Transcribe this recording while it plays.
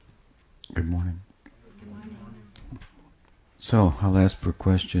Good morning. So I'll ask for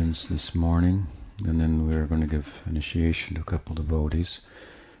questions this morning, and then we're going to give initiation to a couple of devotees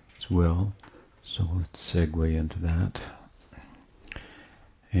as well. So we'll segue into that.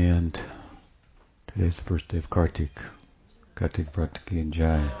 And today's the first day of Kartik. Kartik Vrata ki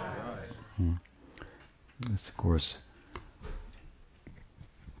Jai. This, of course,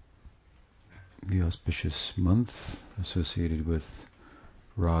 the auspicious month associated with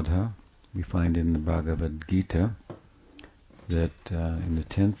Radha. We find in the Bhagavad Gita that in the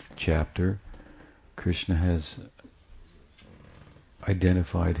 10th chapter, Krishna has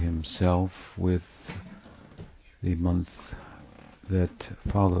identified himself with the month that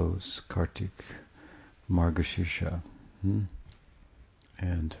follows Kartik, Margashirsha.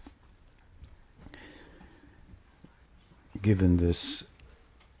 And given this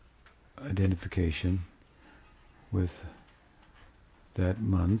identification with that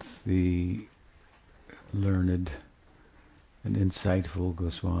month, the learned and insightful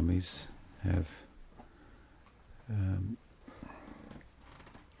Goswamis have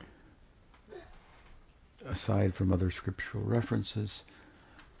aside from other scriptural references,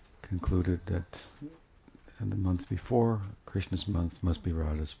 concluded that the month before Krishna's month must be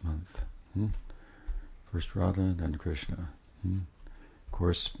Radha's month. First Radha, then Krishna. Of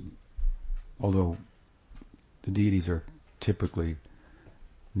course, although the deities are typically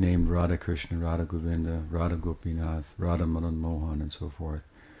named Radha Krishna, Radha Govinda, Radha Gopinath, Radha Madan Mohan, and so forth,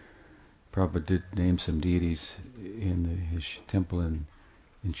 Prabhupada did name some deities in his temple in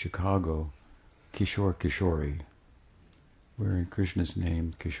Chicago, Kishore Kishori, wherein Krishna's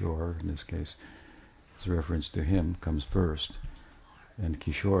name, Kishore, in this case, is a reference to him, comes first, and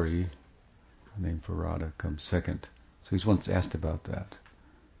Kishori, name for Radha, comes second. So he's once asked about that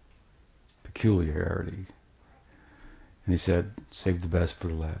peculiarity, and he said, save the best for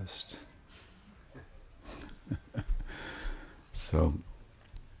the last. So,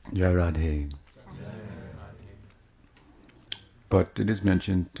 Jai Radhe. But it is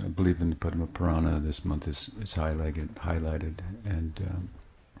mentioned, I believe in the Padma Purana, this month is highlighted, and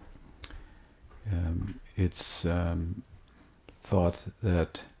it's thought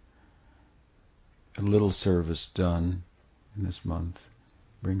that a little service done in this month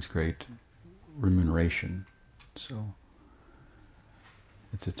brings great remuneration. So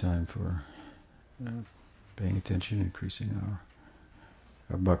it's a time for paying attention, increasing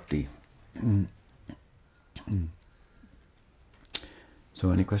our bhakti. So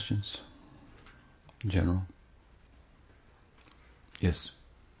any questions? In general? Yes?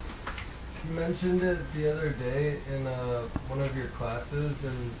 You mentioned it the other day in one of your classes,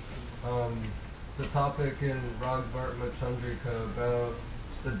 and the topic in Ragvartma Chandrika about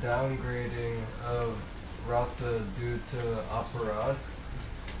the downgrading of rasa due to aparad,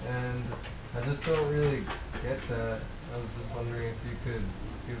 and I just don't really get that. I was just wondering if you could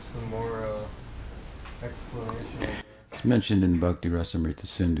give some more explanation. It's mentioned in Bhakti Rasamrita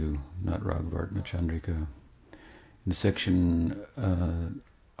Sindhu, not Ragvartma Chandrika. In the section on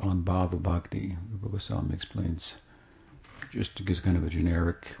Bhava Bhakti, Rupa Goswami explains, just to give kind of a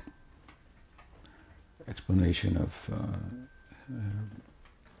generic explanation of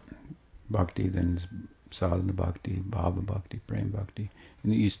Bhakti, then Sadhana Bhakti, Bhava Bhakti, Prem Bhakti, in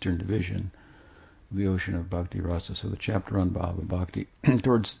the Eastern division of the ocean of Bhakti Rasa. So the chapter on Bhava Bhakti,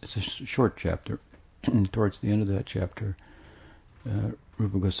 it's a short chapter, towards the end of that chapter,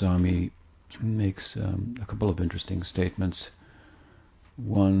 Rupa Goswami makes a couple of interesting statements.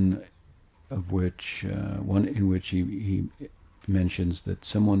 One in which he mentions that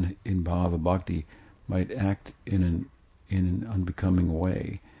someone in Bhava Bhakti might act in an unbecoming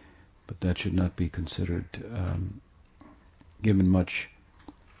way, but that should not be considered given much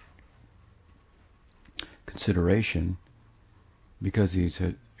consideration because he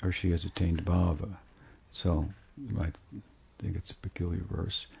or she has attained Bhava. So you might think it's a peculiar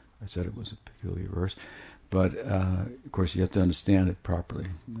verse. I said it was a peculiar verse. But, of course, you have to understand it properly.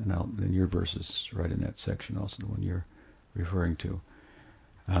 And your verse is right in that section, also the one you're referring to.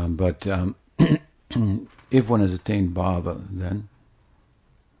 But if one has attained bhava, then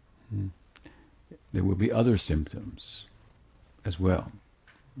there will be other symptoms as well,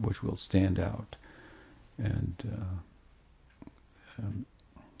 which will stand out and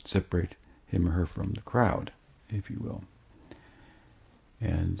separate him or her from the crowd, if you will.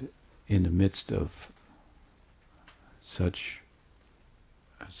 And in the midst of such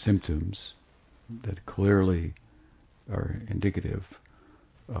symptoms that clearly are indicative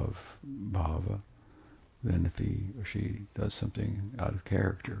of bhava, then if he or she does something out of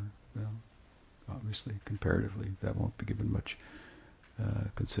character, well, obviously, comparatively, that won't be given much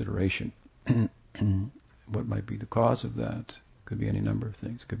consideration. what might be the cause of that? Could be any number of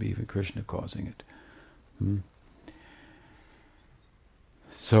things. Could be even Krishna causing it.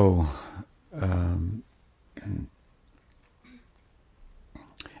 So, and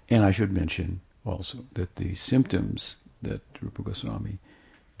I should mention also that the symptoms that Rupa Goswami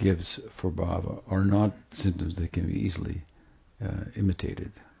gives for bhava are not symptoms that can be easily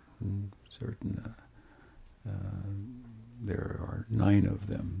imitated. Certain, there are 9 of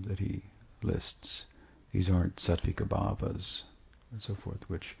them that he lists. These aren't sattvika bhavas and so forth,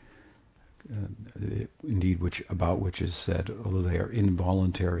 which indeed about which is said, although they are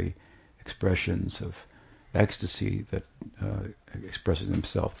involuntary expressions of ecstasy that expresses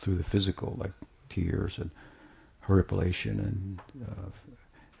themselves through the physical, like tears and horripilation and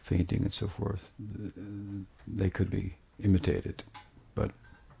fainting and so forth, they could be imitated. But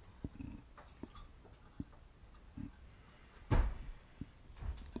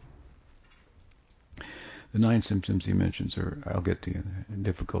the 9 symptoms he mentions I'll get to you,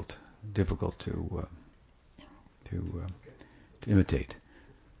 difficult to imitate.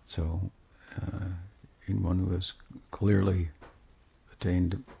 So, in one who has clearly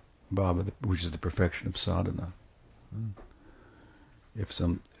attained bhava, which is the perfection of sadhana, if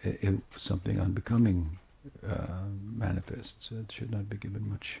something unbecoming manifests, it should not be given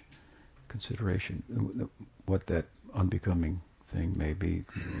much consideration. What that unbecoming thing may be,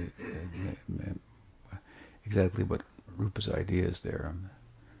 exactly what Rupa's idea is there.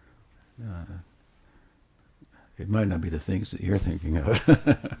 It might not be the things that you're thinking of.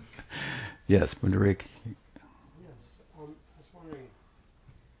 Yes, Pundarik. Yes, I was wondering,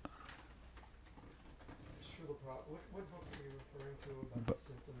 what book are you referring to about the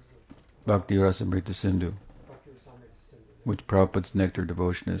symptoms of Bhakti Rasamrita Sindhu, Bhakti Rasamrita Sindhu? which Prabhupada's Nectar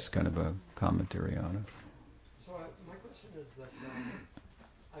Devotion is kind of a commentary on it. So my question is that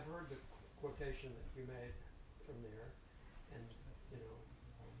I've heard the quotation that you made from there, and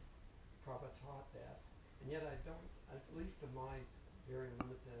Prabhupada taught that, and yet I don't, at least of my very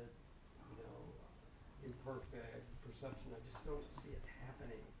limited, imperfect perception, I just don't see it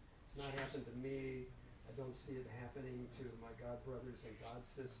happening. It's not happened to me. I don't see it happening to my god brothers and god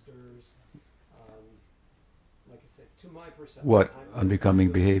sisters. Like I said, to my perception. What?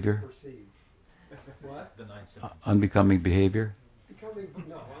 Unbecoming behavior? What? The 9 symptoms. Unbecoming behavior? Unbecoming.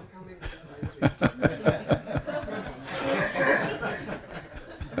 No,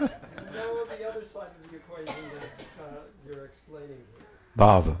 the other side of the equation that you're explaining here.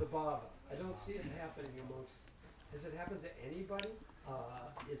 Bhava. The bhava. I don't see it happening amongst. Has it happened to anybody?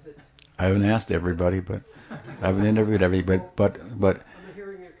 Is it? I haven't asked everybody, but I haven't interviewed everybody. But I'm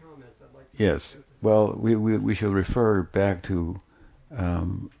hearing your comment. I'd like to. Yes. Well, we shall refer back to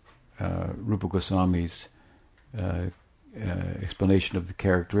Rupa Goswami's explanation of the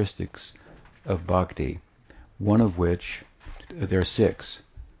characteristics of bhakti. One of which, there are 6,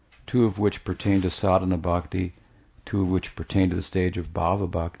 2 of which pertain to sadhana bhakti, 2 of which pertain to the stage of bhava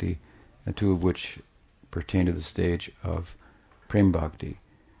bhakti, and 2 of which pertain to the stage of prem bhakti.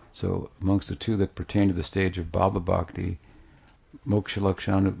 So amongst the 2 that pertain to the stage of bhava bhakti, moksha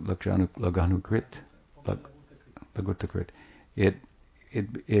laganukrit, it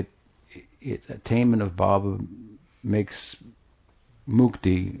attainment of bhava makes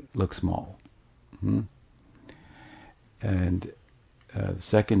mukti look small. And the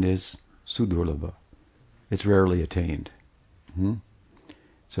second is sudurlabha. It's rarely attained.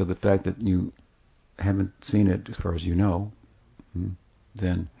 So the fact that you haven't seen it, as far as you know,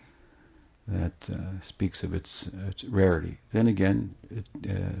 then that speaks of its rarity. Then again,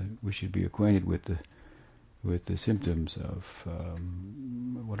 we should be acquainted with the symptoms of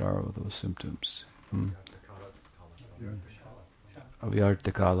what are those symptoms?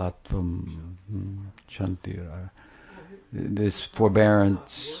 Avyartakalatvam, Shantira. This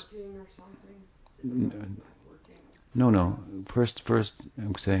forbearance. No. First,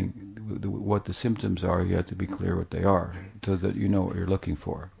 I'm saying what the symptoms are. You have to be clear what they are, so that you know what you're looking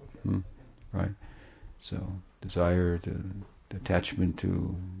for. Right. So desire, attachment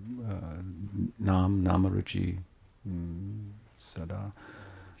to namaruchi, sada,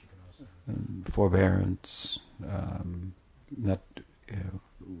 forbearance, not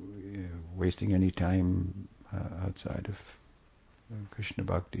wasting any time outside of Krishna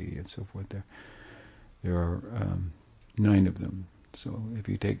Bhakti and so forth. There are 9 of them. So if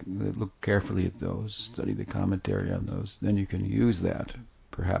you look carefully at those, study the commentary on those, then you can use that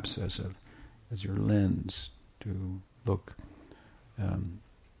perhaps as your lens to look.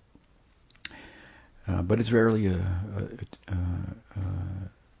 But it's rarely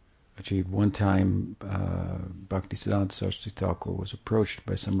achieved. One time, Bhaktisiddhanta Saraswati Thakur was approached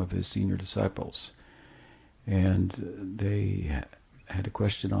by some of his senior disciples, and they had a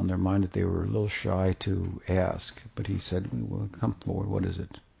question on their mind that they were a little shy to ask. But he said, "Well, come forward. What is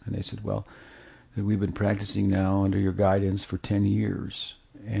it?" And they said, "Well, we've been practicing now under your guidance for 10 years,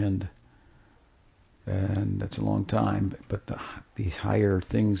 and that's a long time. But the higher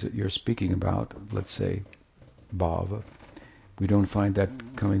things that you're speaking about, let's say bhava, we don't find that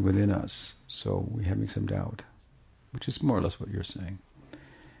coming within us. So we're having some doubt," which is more or less what you're saying.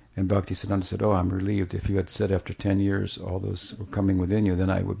 And Bhaktisiddhanta said, "Oh, I'm relieved. If you had said after 10 years all those were coming within you, then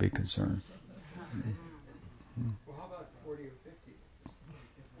I would be concerned." Well, how about 40 or 50?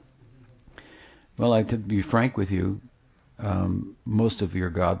 Well, to be frank with you, most of your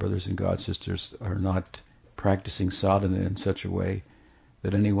god brothers and god sisters are not practicing sadhana in such a way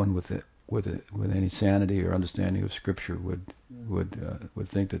that anyone with any sanity or understanding of scripture would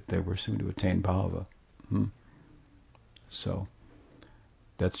think that they were soon to attain bhava. So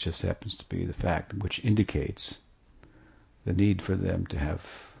that just happens to be the fact, which indicates the need for them to have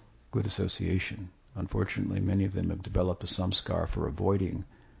good association. Unfortunately, many of them have developed a samskar for avoiding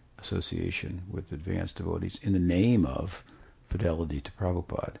association with advanced devotees in the name of fidelity to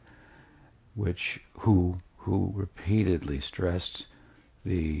Prabhupada, who repeatedly stressed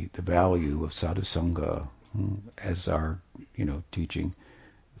the value of sadhusanga, as our teaching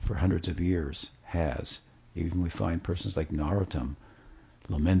for hundreds of years has. Even we find persons like Narottam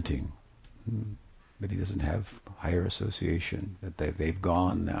lamenting that he doesn't have higher association, that they've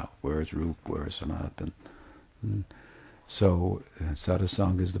gone now. Where is Rup? Where is Sanatan? So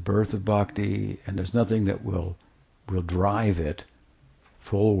sadhusanga is the birth of bhakti, and there's nothing that will drive it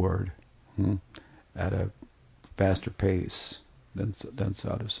forward at a faster pace than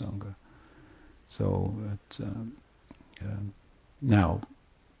sadhusanga. So now,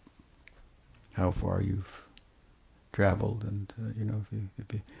 how far you've traveled, and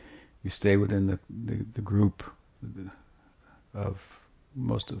if you stay within the group of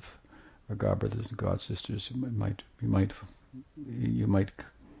most of our god brothers and god sisters, you might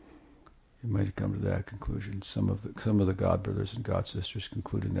come to that conclusion. Some of the god brothers and god sisters,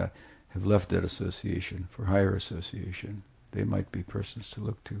 concluding that, have left that association for higher association. They might be persons to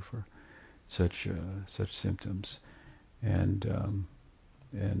look to for such symptoms, and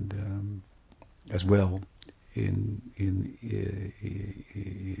as well in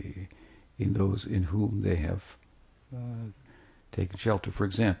those in whom they have taken shelter. For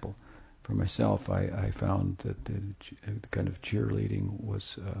example, for myself, I found that the kind of cheerleading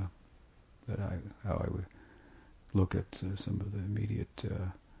was how I would look at some of the immediate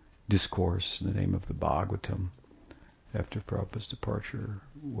discourse in the name of the Bhagavatam after Prabhupada's departure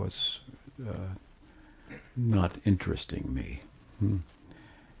was not interesting me.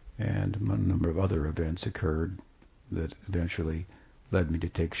 And a number of other events occurred that eventually led me to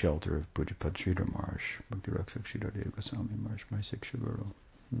take shelter of Pujapad Sridhar Maharaj, Bhakti Rakshak Sridhar Goswami Maharaj, my Siksha Guru.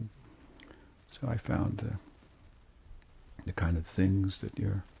 So I found the kind of things that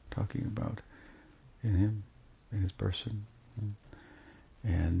you're talking about in him, in his person,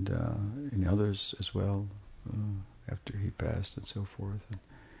 and in others as well, after he passed and so forth.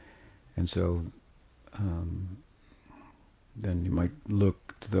 And so then you might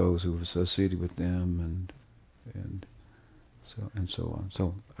look to those who have associated with them, and so on.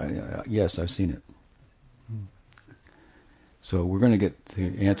 So yes, I've seen it. So we're going to get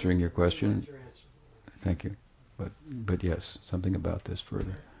to answering your question. Thank you. But yes, something about this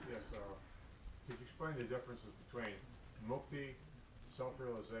further. Yes. Could you explain the differences between mukti,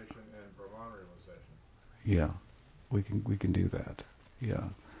 self-realization, and Brahman realization? Yeah, we can do that. Yeah.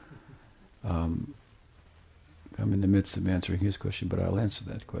 I'm in the midst of answering his question, but I'll answer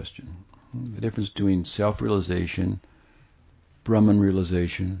that question. The difference between self-realization, Brahman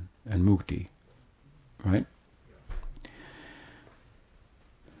realization, and mukti, right?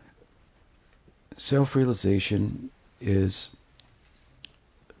 Self-realization is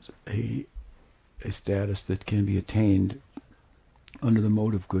a status that can be attained under the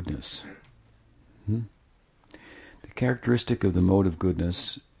mode of goodness. The characteristic of the mode of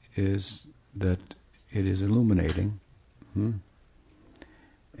goodness is that it is illuminating,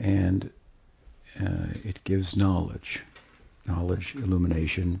 and it gives knowledge,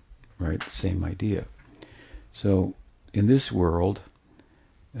 illumination, right? Same idea. So in this world,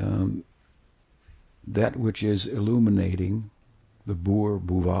 that which is illuminating, the bhur,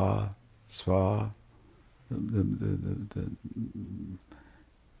 bhuva, sva, the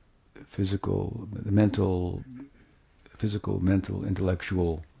physical, mental,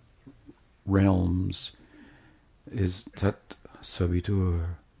 intellectual realms, is tat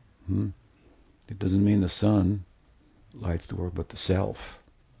savitur. It doesn't mean the sun lights the world, but the self,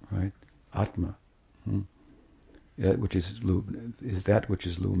 right? Atma. That which is that which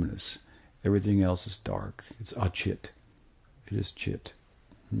is luminous. Everything else is dark. It's achit. It is chit.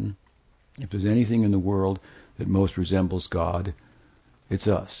 If there's anything in the world that most resembles God, it's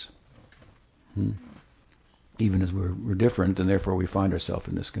us. Even as we're different, and therefore we find ourselves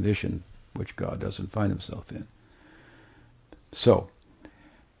in this condition, which God doesn't find himself in. So,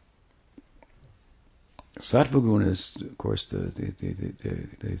 Sattva-guna is, of course,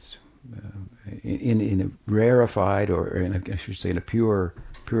 in a rarefied, or I should say in a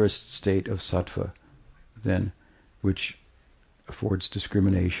purest state of sattva, then, which affords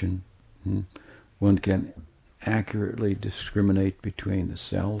discrimination. One can accurately discriminate between the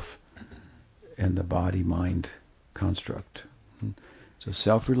self and the body-mind construct. So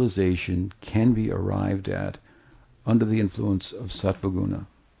self-realization can be arrived at under the influence of sattva-guna,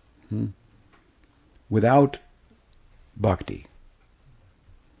 without bhakti.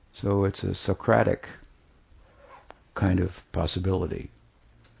 So it's a Socratic kind of possibility.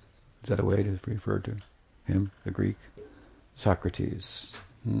 Is that a way to refer to him, the Greek? Socrates.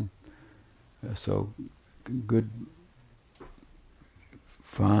 So good,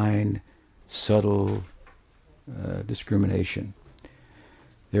 fine, subtle discrimination.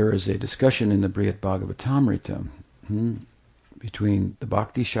 There is a discussion in the Brihad Bhagavatamrita between the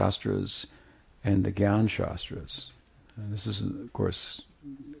Bhakti Shastras and the Gyan Shastras. And this is, of course,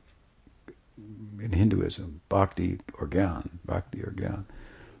 in Hinduism, Bhakti or Gyan.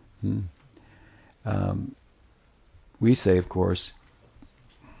 We say, of course,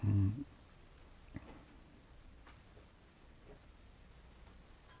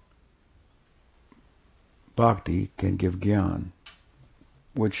 Bhakti can give Gyan,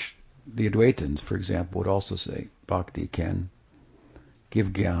 which the Advaitins, for example, would also say Bhakti can give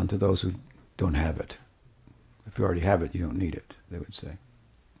Gyan to those who don't have it. If you already have it, you don't need it, they would say.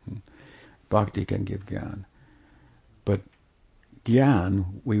 Bhakti can give Gyan. But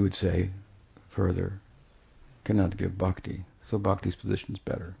Gyan, we would say further, cannot give Bhakti. So Bhakti's position is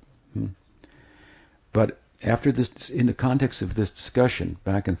better. But after this, in the context of this discussion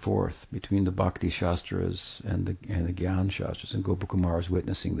back and forth between the Bhakti Shastras and the Gyan Shastras, and Gopakumara is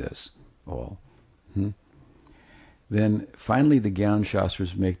witnessing this all, then finally the Gyan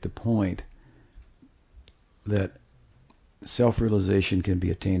Shastras make the point that self-realization can be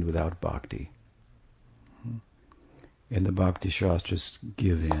attained without bhakti. And the Bhakti Shastras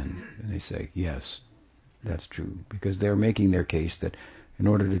give in, and they say, yes, that's true, because they're making their case that in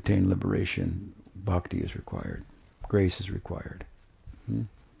order to attain liberation, bhakti is required, grace is required. And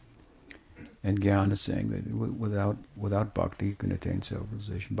Gyan is saying that without bhakti you can attain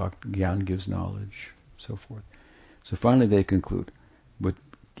self-realization. Gyan gives knowledge, so forth. So finally they conclude, but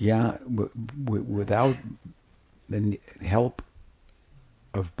without the help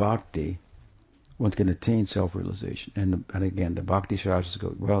of bhakti, one can attain self-realization. And again, the Bhakti Shastras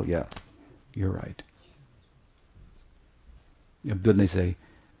go, well, yeah, you're right. Then they say,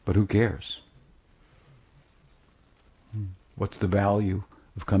 but who cares? What's the value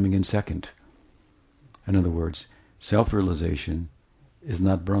of coming in second? In other words, self-realization is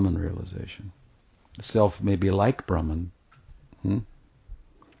not Brahman realization. The self may be like Brahman, and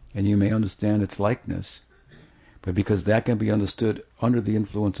you may understand its likeness, but because that can be understood under the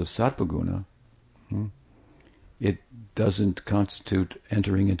influence of sattva-guna, it doesn't constitute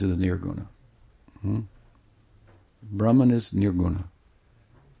entering into the nirguna. Brahman is nirguna.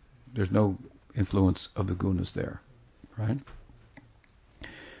 There's no influence of the gunas there, right?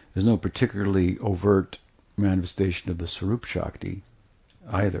 There's no particularly overt manifestation of the Sarup Shakti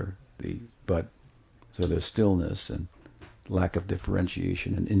either, but so there's stillness and lack of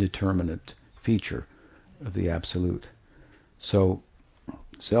differentiation, an indeterminate feature of the Absolute. So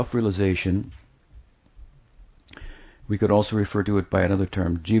self-realization, we could also refer to it by another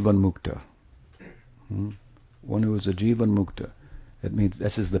term, Jivan Mukta. One who is a Jivan Mukta. That means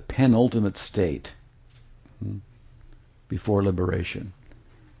this is the penultimate state before liberation.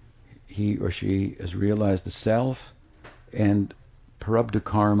 He or she has realized the self, and Prarabdha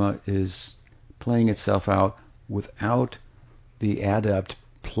karma is playing itself out without the adept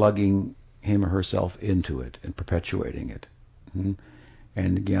plugging him or herself into it and perpetuating it.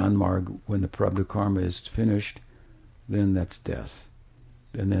 And Gyan Marg, when the Prarabdha karma is finished, then that's death.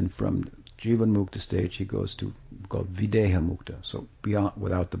 And then from Jivan Mukta stage he goes to called Videha Mukta, so beyond,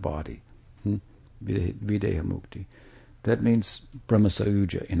 without the body. Videha Mukti. That means Brahma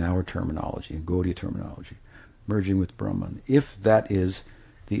Sayuja in our terminology, in Gaudiya terminology, merging with Brahman. If that is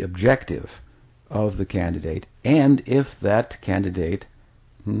the objective of the candidate, and if that candidate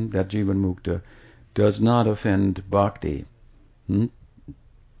that Jivan Mukta does not offend bhakti.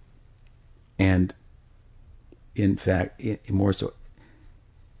 And in fact, more so,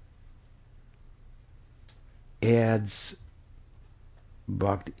 adds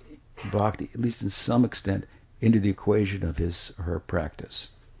bhakti, at least in some extent, into the equation of his or her practice.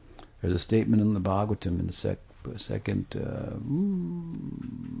 There's a statement in the Bhagavatam in the second,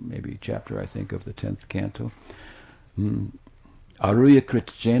 maybe chapter, I think, of the 10th canto. Aruya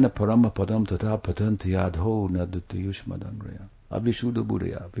kritjena parama padam tata patanti adho nadutta yushmadangraya avishuddha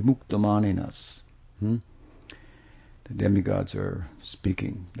buddhaya vimuktamaninas. The demigods are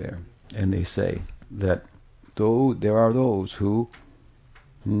speaking there, and they say that though there are those who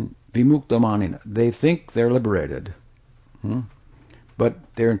vimuktamanina, they think they're liberated, but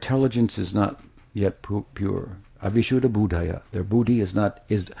their intelligence is not yet pure. Avishuddha buddhaya, their buddhi is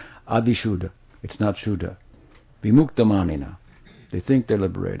avishuddha, it's not shuddha. Vimuktamanina, they think they're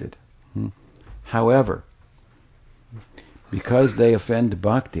liberated. However, because they offend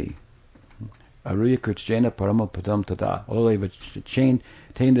bhakti, Aruya Krishna Parama Padam Tada, although they've attained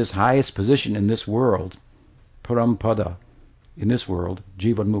this highest position in this world, Parampada, in this world,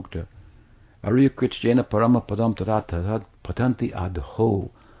 Jivan Mukta, Aruya Krishna Parama Padam Tada Patanti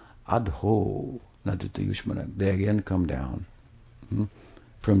Adho, Nadita Yushmana, they again come down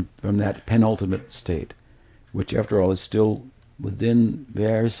from that penultimate state, which after all is still within,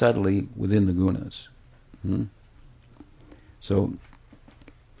 very subtly within the gunas. So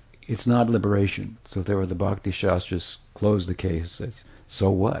it's not liberation. So if there were the Bhakti Shastras close the case, says, so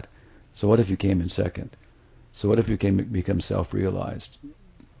what? So what if you came in second? So what if you become self-realized?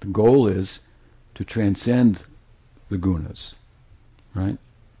 The goal is to transcend the gunas, right?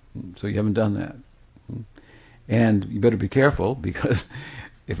 So you haven't done that. And you better be careful, because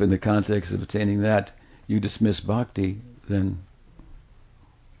if in the context of attaining that you dismiss bhakti, then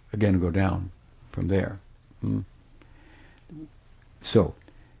again go down from there. So,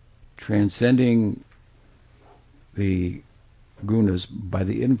 transcending the gunas by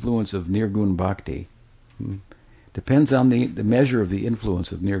the influence of nirgun bhakti depends on the measure of the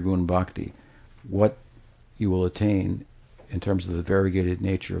influence of nirgun bhakti, what you will attain in terms of the variegated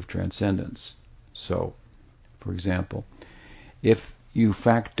nature of transcendence. So, for example, if you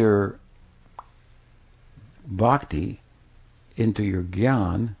factor bhakti into your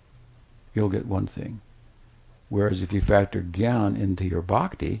gyan, you'll get one thing. Whereas if you factor gyan into your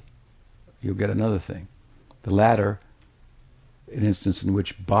bhakti, you'll get another thing. The latter, an instance in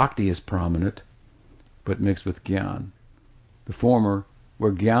which bhakti is prominent, but mixed with gyan. The former,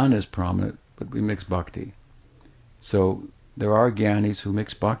 where gyan is prominent, but we mix bhakti. So there are gyanis who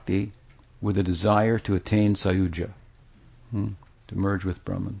mix bhakti with a desire to attain sayuja, to merge with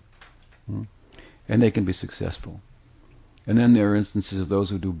Brahman. And they can be successful. And then there are instances of those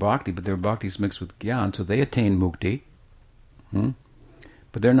who do bhakti, but their bhakti is mixed with gyan, so they attain mukti.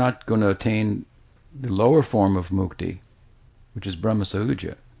 But they're not going to attain the lower form of mukti, which is Brahma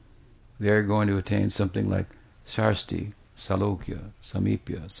Sahuja. They're going to attain something like Sarsti, Salokya,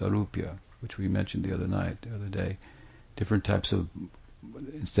 Samipya, Sarupya, which we mentioned the other day. Different types of,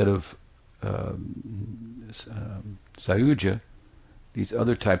 instead of Sahuja, these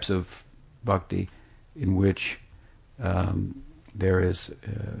other types of bhakti in which there is,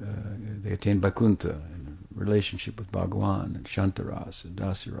 they attain Vaikuntha, in relationship with Bhagavan, and Shantaras, and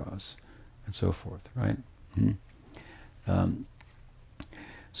Dasiras, and so forth, right?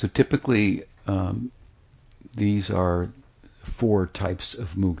 So typically, these are 4 types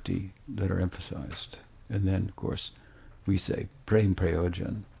of mukti that are emphasized. And then, of course, we say prem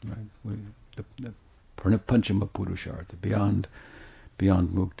prayojan, right? The panchama purushartha, beyond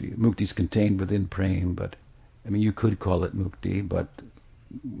mukti. Mukti is contained within prem, but I mean, you could call it mukti, but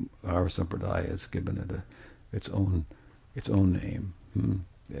our sampradaya has given it its own name,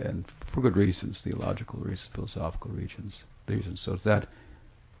 and for good reasons, theological reasons, philosophical reasons. So is that,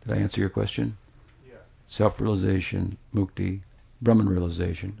 did I answer your question? Yes. Self-realization, mukti, Brahman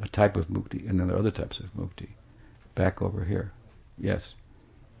realization, a type of mukti, and then there are other types of mukti. Back over here. Yes.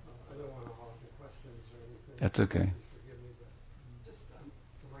 I don't want to hog the questions or anything. That's okay. Please forgive me, but just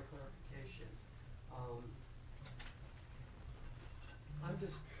for my clarification, I'm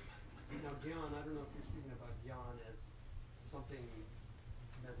just, now Gyan, I don't know if you're speaking about Gyan as something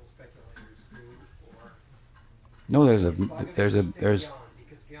mental speculators do, or No, there's Gyan, because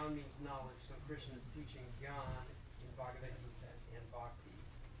Gyan means knowledge, so Krishna is teaching Gyan in Bhagavad Gita, and Bhakti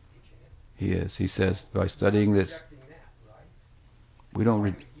is teaching it. He is. He says by studying this, Rejecting that, right? we don't.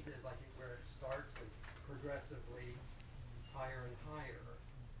 Bhagavad Gita, like where it starts and progressively higher and higher.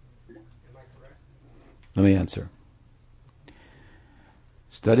 Am I correct? Let me answer.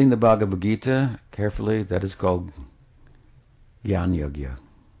 Studying the Bhagavad Gita carefully, that is called Gyan Yogya,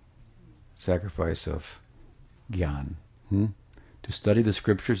 sacrifice of Gyan. To study the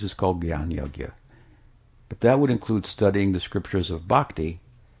scriptures is called Gyan Yogya. But that would include studying the scriptures of Bhakti,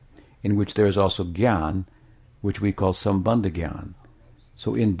 in which there is also Gyan, which we call Sambandha Gyan.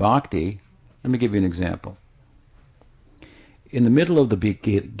 So in Bhakti, let me give you an example. In the middle of the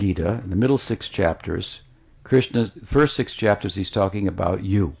Gita, in the middle 6 chapters, Krishna's first 6 chapters, he's talking about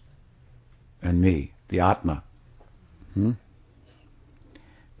you and me, the Atma.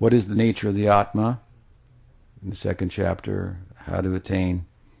 What is the nature of the Atma? In the 2nd chapter, how to attain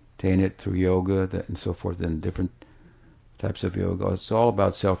it through yoga and so forth, and different types of yoga. It's all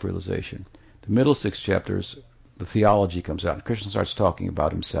about self-realization. The middle 6 chapters, the theology comes out. Krishna starts talking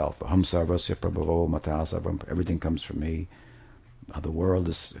about himself. Aham sarvasya prabhavo mata sarvam. Everything comes from me. The world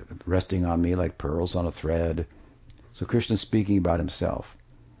is resting on me like pearls on a thread. So Krishna's speaking about himself.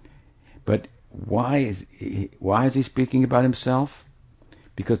 But why is he speaking about himself?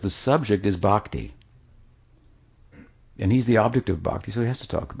 Because the subject is bhakti. And he's the object of bhakti, so he has to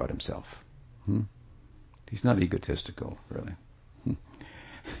talk about himself. He's not egotistical, really.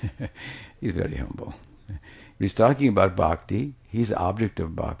 He's very humble. When he's talking about bhakti, he's the object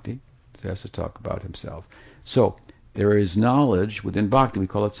of bhakti, so he has to talk about himself. So there is knowledge within bhakti. We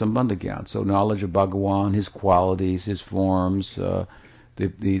call it Sambandha Gyan. So knowledge of Bhagawan, his qualities, his forms, the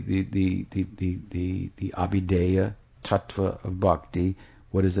Abhideya tattva of bhakti.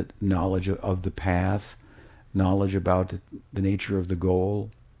 What is it? Knowledge of the path, knowledge about the nature of the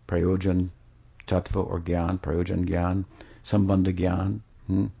goal, prayojan tattva or gyan, prayojan gyan, Sambandha Gyan.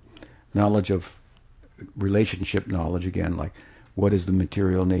 Knowledge of relationship knowledge, again, like what is the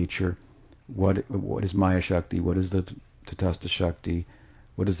material nature, what is Maya Shakti, what is the Tatastha Shakti,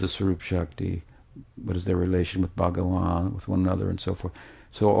 what is the Swarup Shakti, what is their relation with Bhagavan, with one another, and so forth.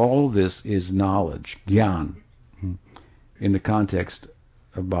 So all of this is knowledge, Gyan, in the context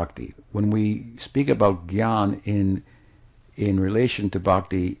of Bhakti. When we speak about Gyan in relation to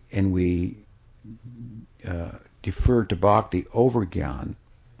Bhakti, and we defer to Bhakti over Gyan,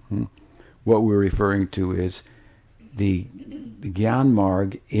 what we're referring to is the Gyan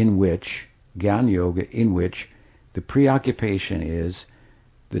Marg, in which Gyan Yoga, in which the preoccupation is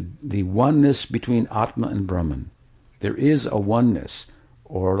the oneness between Atma and Brahman. There is a oneness,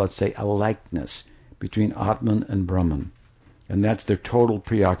 or let's say a likeness, between Atman and Brahman, and that's their total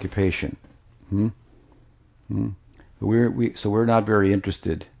preoccupation. So we're not very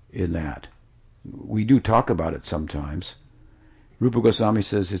interested in that. We do talk about it sometimes. Rupa Goswami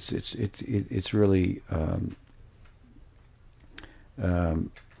says it's really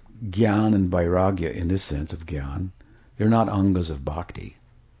Gyan and Vairagya in this sense of Gyan. They're not angas of bhakti.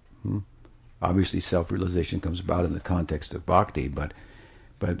 Obviously, self-realization comes about in the context of bhakti, but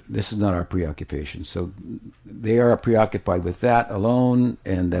this is not our preoccupation. So they are preoccupied with that alone,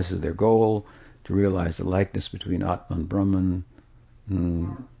 and this is their goal, to realize the likeness between Atman and Brahman.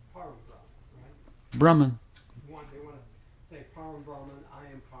 Param Brahman, right? Brahman. They want to say Param Brahman, I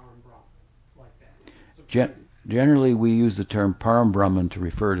am Param Brahman, like that. So Generally, we use the term Param Brahman to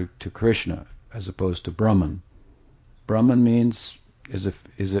refer to Krishna as opposed to Brahman. Brahman means is a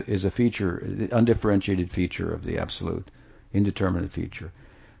feature, an undifferentiated feature of the absolute, indeterminate feature.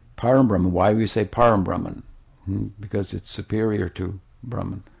 Param Brahman. Why do we say Param Brahman? Because it's superior to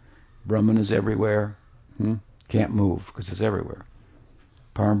Brahman. Brahman is everywhere. Can't move because it's everywhere.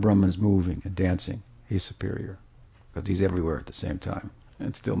 Param Brahman is moving and dancing. He's superior because he's everywhere at the same time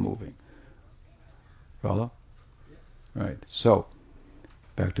and still moving. Follow? Right. So,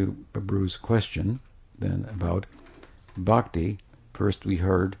 back to Prabhu's question then about bhakti. First we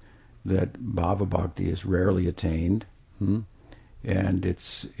heard that bhava bhakti is rarely attained, and it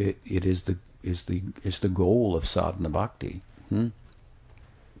is the goal of sadhana bhakti,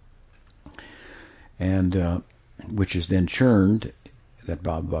 and which is then churned, that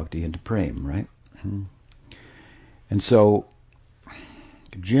bhava bhakti, into prem, right? And so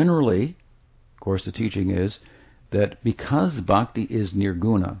generally, of course, the teaching is that because bhakti is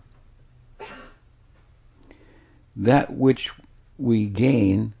nirguna, that which we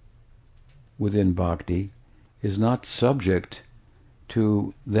gain within bhakti is not subject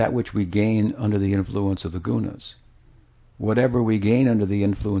to that which we gain under the influence of the gunas. Whatever we gain under the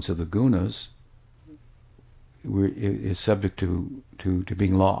influence of the gunas is subject to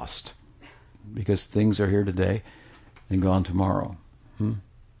being lost, because things are here today and gone tomorrow.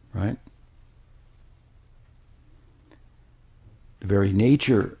 Right? The very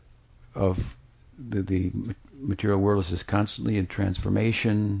nature of the material world is constantly in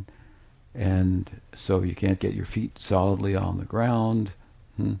transformation, and so you can't get your feet solidly on the ground.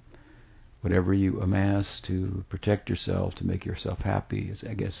 Whatever you amass to protect yourself, to make yourself happy, is,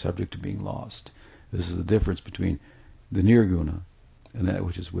 I guess, subject to being lost. This is the difference between the nirguna and that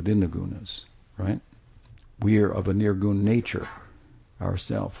which is within the gunas, right? We are of a nirguna nature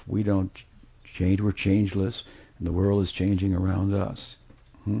ourselves. We don't change. We're changeless, and the world is changing around us.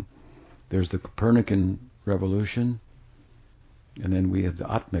 There's the Copernican revolution, and then we have the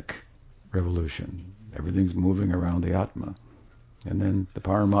Atmic revolution. Everything's moving around the Atma. And then the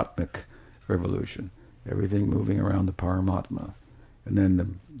Paramatmic revolution. Everything moving around the Paramatma. And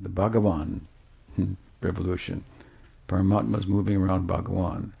then the Bhagavan revolution. Paramatma's moving around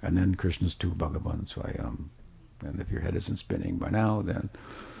Bhagavan. And then Krishna's two Bhagavans. And if your head isn't spinning by now, then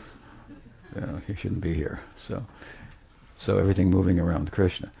you shouldn't be here. So everything moving around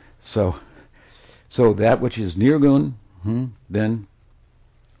Krishna. So that which is nirgun, then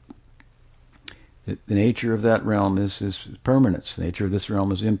the nature of that realm is permanence. The nature of this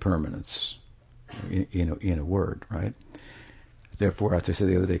realm is impermanence, in a word, right? Therefore, as I said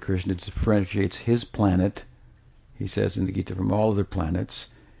the other day, Krishna differentiates his planet, he says in the Gita, from all other planets,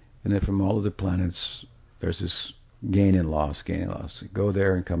 and then from all other planets there's this gain and loss. Go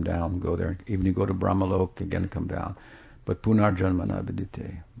there and come down, go there. Even you go to Brahmalok, again come down. But punarjanmana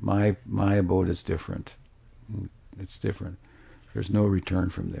vidite. My abode is different. It's different. There's no return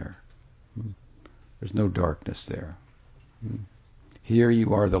from there. There's no darkness there. Here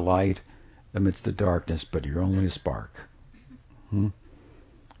you are the light amidst the darkness, but you're only a spark. And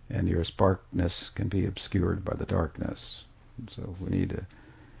your sparkness can be obscured by the darkness. So we need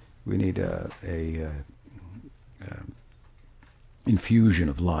a infusion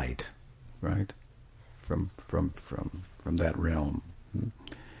of light, right? From that realm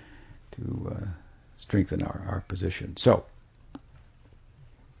to strengthen our position. So,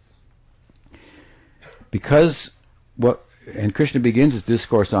 and Krishna begins his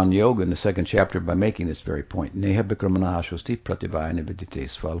discourse on yoga in the second chapter by making this very point. Neha bikramana shosti prativayana vidite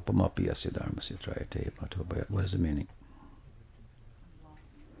svalpamapi asya dharmasya trayate matobhaya. What is the meaning?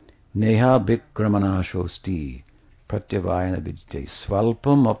 Neha bikramana shosti prativayana vidite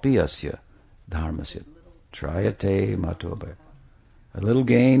svalpamapi asya dharmasya trayate matobhaya. A little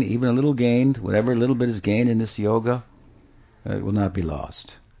gain, even a little gained, whatever little bit is gained in this yoga, it will not be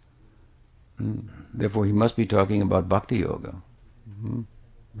lost. Therefore, he must be talking about bhakti yoga,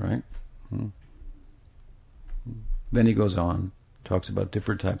 right? Then he goes on, talks about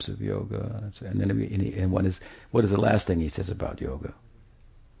different types of yoga, and then what is the last thing he says about yoga?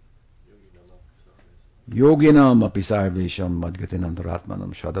 Yoginam api sarvesham madgatinam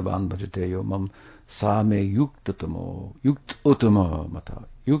dharatmanam shadavan bhajate yomam same yuktutama mata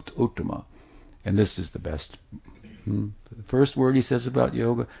yuktutama. And this is the best. The first word he says about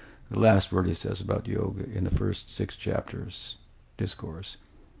yoga, the last word he says about yoga in the first 6 chapters discourse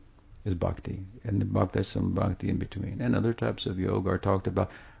is bhakti, and the bhakti, some bhakti in between, and other types of yoga are talked about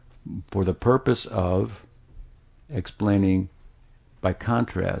for the purpose of explaining, by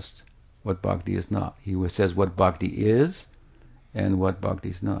contrast, what bhakti is not. He says what bhakti is and what bhakti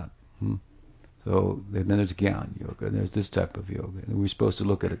is not. So then there's Gyan yoga, and there's this type of yoga, and we're supposed to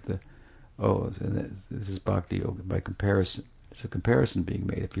look at it. This is bhakti yoga by comparison. It's a comparison being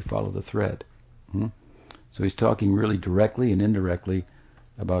made if you follow the thread. So he's talking really directly and indirectly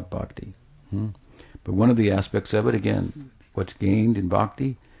about bhakti. But one of the aspects of it, again, what's gained in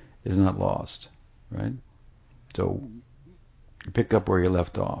bhakti is not lost, right? So you pick up where you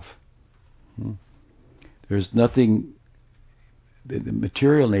left off. There's nothing, the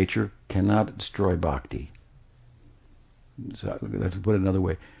material nature cannot destroy bhakti. So let's put it another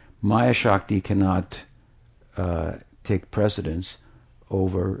way. Maya Shakti cannot take precedence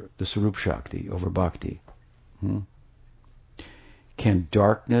over the Sarup Shakti, over bhakti. Can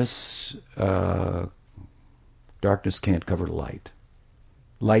darkness can't cover light.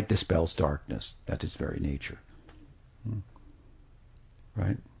 Light dispels darkness. That's its very nature.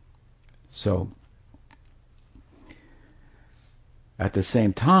 Right? So, at the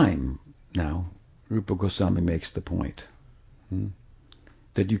same time, now, Rupa Goswami makes the point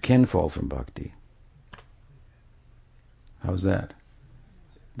that you can fall from bhakti. How's that?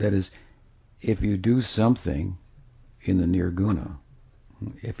 That is, if you do something in the nirguna,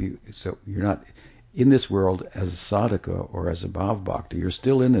 so you're not in this world as a sadhaka or as a bhav bhakti, you're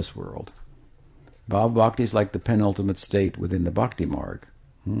still in this world. Bhav bhakti is like the penultimate state within the bhakti marg.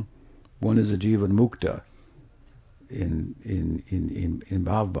 One is a jivan mukta in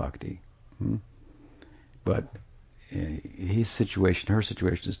bhav bhakti, but her situation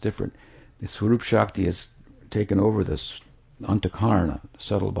is different. The Swarup Shakti has taken over this antakarna, the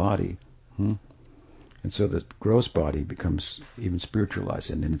subtle body, And so the gross body becomes even spiritualized,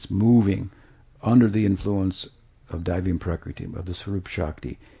 and then it's moving under the influence of Daivim Prakriti, of the Swarup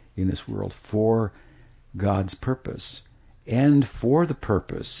Shakti in this world for God's purpose, and for the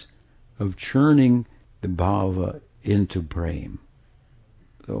purpose of churning the bhava into prem.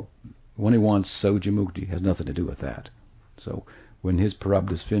 So when he wants Soja Mukti, has nothing to do with that. So when his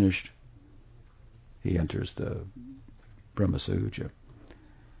prarabdha is finished, he enters the Brahma Sahuja.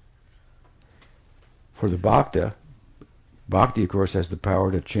 For the bhakta, bhakti of course has the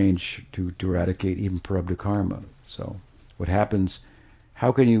power to change, to eradicate even prarabdha karma. So what happens,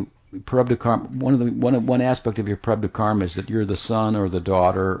 how can you, prarabdha karma, one aspect of your prarabdha karma is that you're the son or the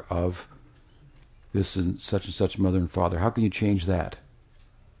daughter of this and such mother and father. How can you change that?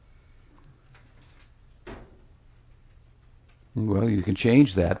 Well, you can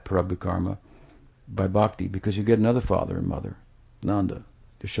change that prarabdha karma by bhakti, because you get another father and mother, Nanda,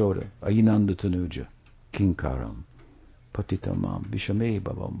 Yashoda, Ayinanda Tanuja, Kinkaram, Patitamam, Vishame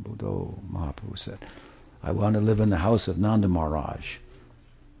Bhavam Buddho. Mahaprabhu said, I want to live in the house of Nanda Maharaj.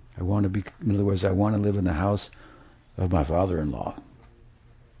 I want to be, in other words, I want to live in the house of my father-in-law.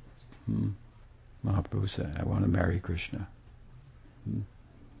 Mahaprabhu said, I want to marry Krishna.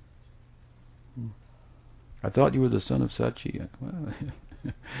 I thought you were the son of Sachi. Well,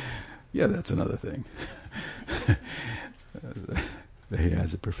 yeah, that's another thing. He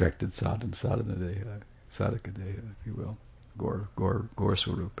has a perfected sadhana deha, sadhaka deha, if you will, Gaur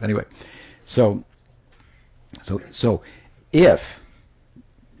Swarup. Anyway, so if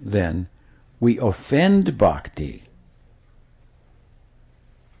then we offend bhakti,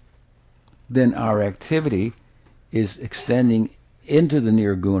 then our activity is extending into the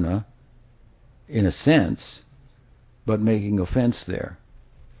nirguna in a sense, but making offense there.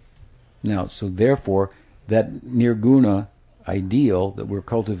 Now, so therefore, that nirguna ideal that we're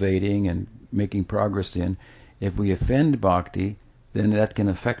cultivating and making progress in, if we offend bhakti, then that can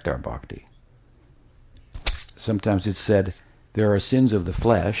affect our bhakti. Sometimes it's said there are sins of the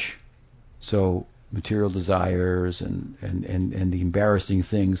flesh, so material desires and the embarrassing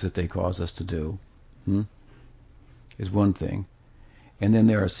things that they cause us to do is one thing. And then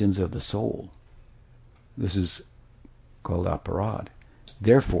there are sins of the soul. This is called aparad.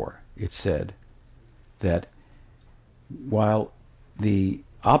 Therefore, it's said that while the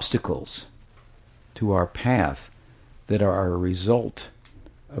obstacles to our path that are a result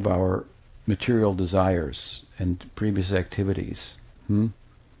of our material desires and previous activities will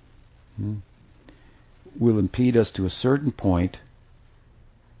impede us to a certain point,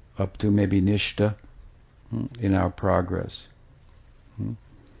 up to maybe nishta, in our progress.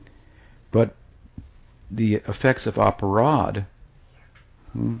 But the effects of aparad,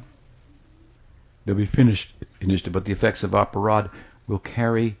 they'll be finished in nishta, but the effects of aparad will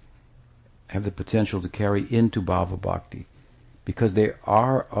have the potential to carry into bhava bhakti, because they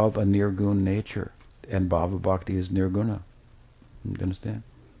are of a nirguna nature, and bhava bhakti is nirguna. You understand?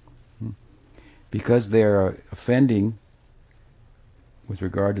 Because they are offending with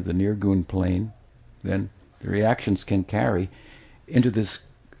regard to the nirguna plane, then the reactions can carry into this,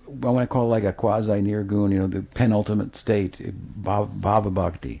 I want to call it like a quasi-nirguna, the penultimate state, bhava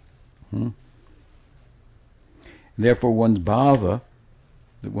bhakti. Therefore, one's bhava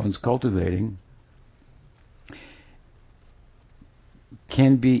that one's cultivating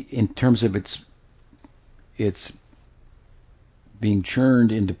can be, in terms of its being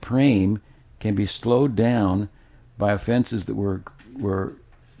churned into prem, can be slowed down by offenses that were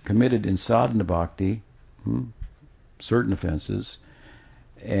committed in sadhana bhakti, certain offenses,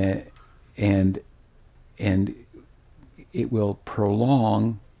 and it will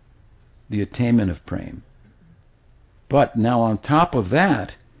prolong the attainment of prem. But now on top of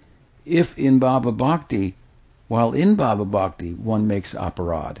that, if in bhava bhakti, while in bhava bhakti one makes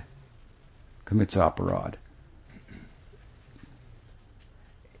aparad, commits aparad,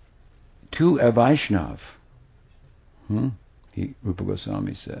 to a Vaishnav, Rupa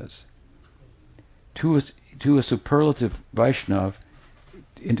Goswami says, to a superlative Vaishnav,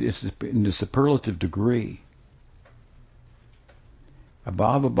 in the superlative degree, a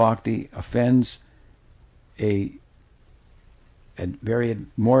bhava bhakti offends a very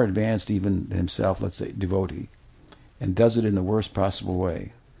more advanced even than himself, let's say devotee, and does it in the worst possible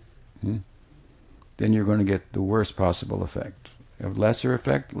way, then you're going to get the worst possible effect. A lesser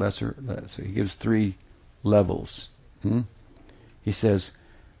effect, lesser. So he gives 3 levels. He says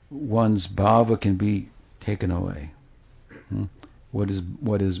one's bhava can be taken away. What is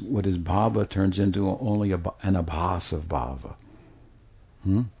bhava turns into only an abhas of bhava.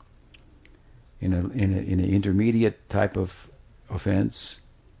 In an intermediate type of offense,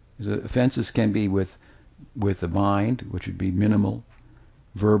 offenses can be with with the mind, which would be minimal,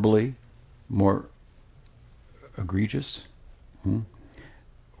 verbally, more egregious,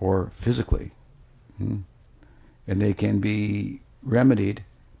 or physically. And they can be remedied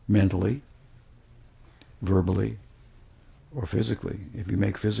mentally, verbally, or physically. If you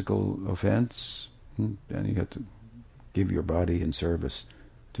make physical offense, then you have to give your body in service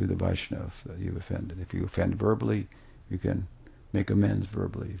to the Vaishnava that you offended. If you offend verbally, you can make amends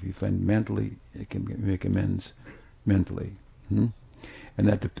verbally. If you offend mentally, it can make amends mentally. And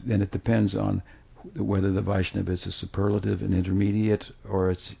then it depends on whether the Vaishnava is a superlative, an intermediate,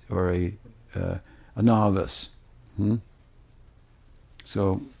 or a novice.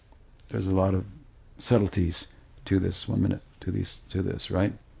 So there's a lot of subtleties to this. 1 minute to this,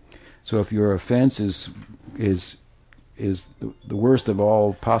 right? So if your offense is the worst of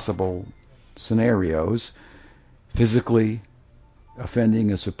all possible scenarios, physically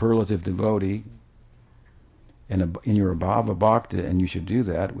offending a superlative devotee, and you're a Bhava Bhakta, and you should do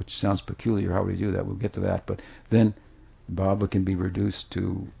that, which sounds peculiar. How would you do that? We'll get to that. But then Bhava can be reduced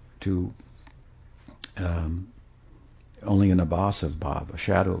to only an abhasa of Bhava, a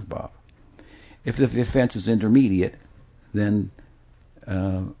shadow of Bhava. If the offense is intermediate, then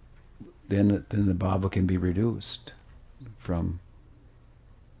the Bhava can be reduced from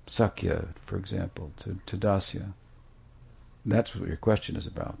Sakya, for example, to Dasya. That's what your question is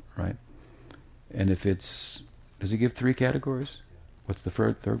about, right? And if it's, does he give 3 categories? What's the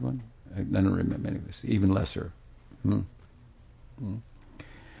third one? I don't remember any of this. Even lesser.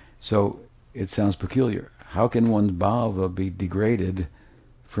 So it sounds peculiar. How can one's bhava be degraded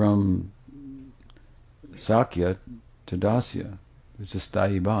from Sakya to Dasya? It's a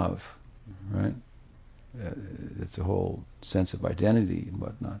sthayi bhav, right? It's a whole sense of identity and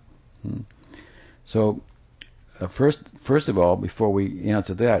whatnot. So first of all, before we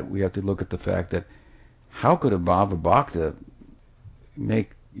answer that, we have to look at the fact that how could a Bhava Bhakta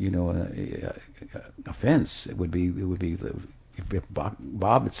make, an offense? It would be if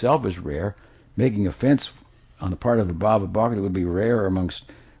Bhava itself is rare, making offense on the part of a Bhava Bhakta would be rare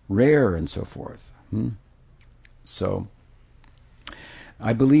amongst rare and so forth. So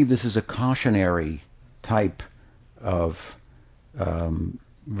I believe this is a cautionary type of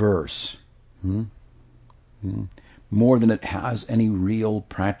verse. More than it has any real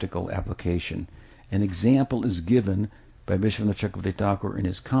practical application. An example is given by Vishwanath Chakravarti Thakur in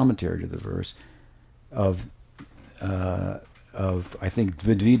his commentary to the verse of I think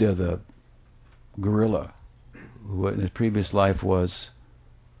Dvidvida, the gorilla, who in his previous life was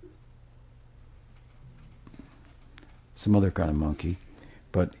some other kind of monkey,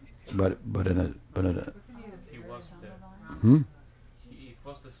 but in a he was it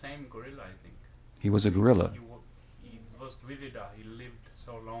was the same gorilla, I think. He was a gorilla. It was Dvivida. He lived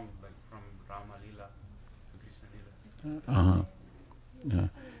so long, like from Rama Lila to Krishna Lila.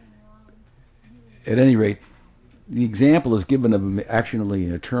 At any rate, the example is given of actually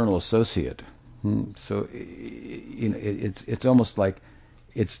an eternal associate. So it's almost like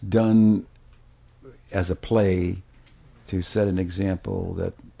it's done as a play to set an example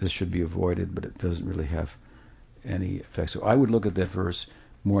that this should be avoided, but it doesn't really have any effect. So I would look at that verse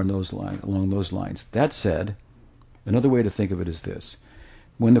more along those lines. That said, another way to think of it is this: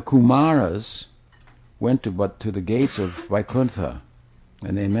 when the Kumaras went to the gates of Vaikuntha,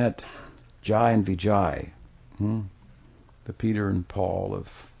 and they met Jai and Vijay, the Peter and Paul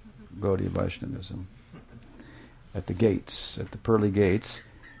of Gaudiya Vaishnavism, at the gates, at the pearly gates,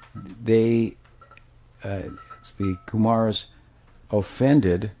 the Kumaras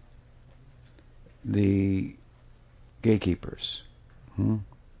offended the gatekeepers. And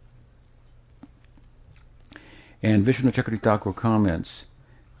Vishwanath Chakravarti Thakur comments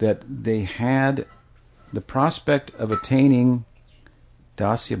that they had the prospect of attaining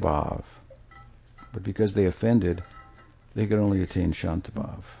Dasya Bhav, but because they offended, they could only attain Shanta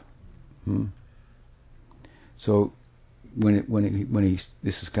Bhav. So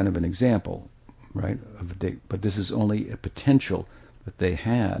this is kind of an example, right, of a date, but this is only a potential that they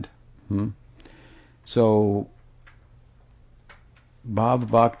had. So Bhava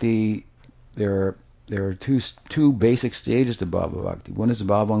Bhakti, there are two basic stages to Bhava Bhakti. One is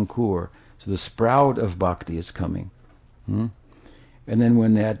Bhavankur, so the sprout of Bhakti is coming. And then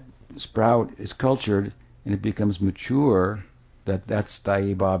when that sprout is cultured and it becomes mature, that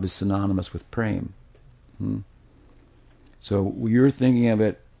sthayi bhav is synonymous with prem. So you're thinking of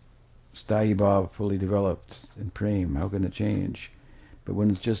it, sthayi bhav fully developed in prem, how can it change? But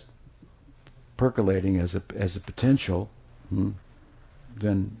when it's just percolating as a potential,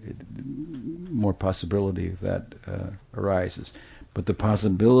 then more possibility of that arises. But the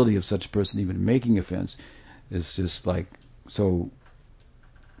possibility of such a person even making offense is just like so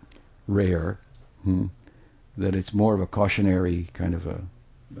rare that it's more of a cautionary kind of a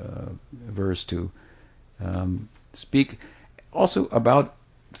verse to speak also about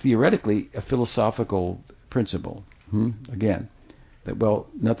theoretically a philosophical principle. Again, that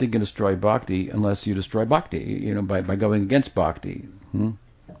nothing can destroy bhakti unless you destroy bhakti. By going against bhakti.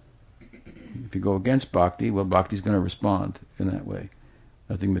 If you go against bhakti, bhakti is going to respond in that way.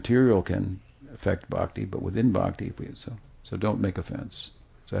 Nothing material can affect bhakti, but within bhakti, so don't make offense.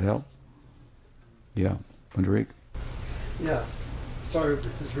 Does that help? Yeah, Pundarik? Yeah. Sorry,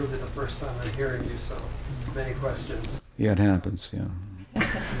 this is really the first time I'm hearing you, so many questions. Yeah, it happens, yeah.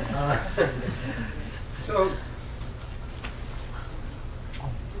 So,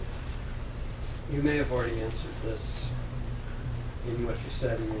 you may have already answered this in what you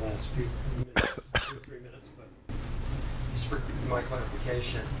said in the last few minutes, 2 or 3 minutes, but just for my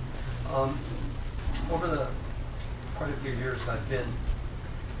clarification. Over the quite a few years I've been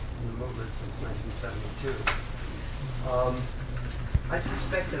in the movement since 1972, I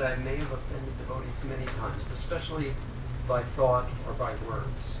suspect that I may have offended devotees many times, especially by thought or by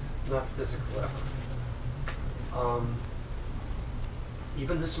words, not physical effort.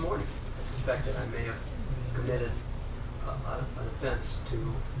 Even this morning, I suspect that I may have committed an offense to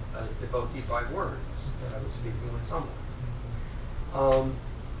a devotee by words that I was speaking with someone.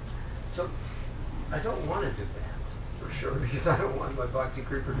 So I don't want to do that, for sure, because I don't want my Bhakti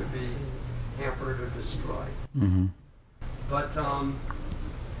Creeper to be hampered or destroyed. Mm-hmm. But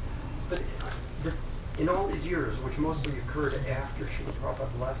in all these years, which mostly occurred after Srila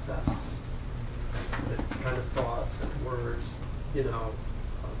Prabhupada left us, the kind of thoughts and words,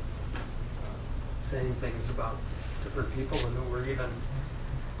 saying things about different people and who were even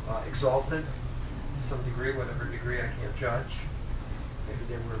exalted to some degree, whatever degree I can't judge. Maybe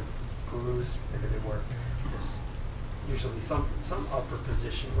they were gurus, maybe they were just usually some upper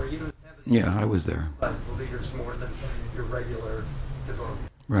position where you don't have I was there. As the leaders more than your regular devotee.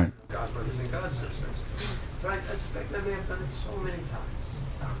 Right. God brothers and God sisters. So I suspect I may have done it so many times.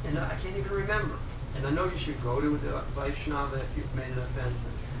 And I can't even remember. And I know you should go to the Vaishnava if you've made an offense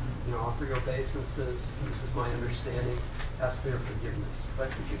and offer your obeisances. This is my understanding. Ask their forgiveness. But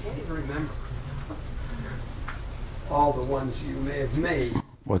if you can't even remember all the ones you may have made,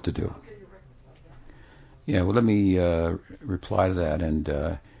 what to do? Yeah, well, let me reply to that, and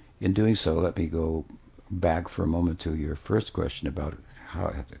in doing so, let me go back for a moment to your first question about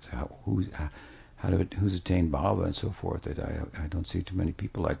who's attained bhava and so forth. That I don't see too many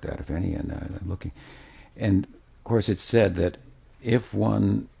people like that, if any, and I'm looking. And of course, it's said that if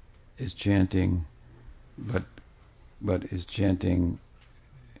one is chanting, but is chanting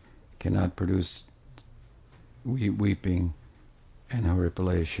cannot produce weeping and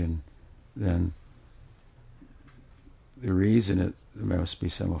horripilation, then the reason there must be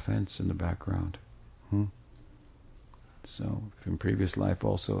some offense in the background. So from previous life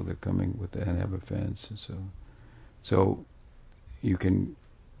also they're coming with the have offense, and so you can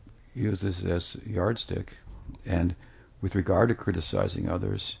use this as a yardstick. And with regard to criticizing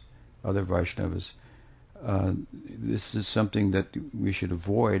others, other Vaishnavas, this is something that we should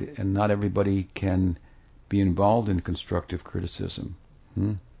avoid, and not everybody can be involved in constructive criticism.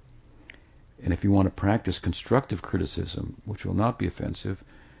 And if you want to practice constructive criticism, which will not be offensive,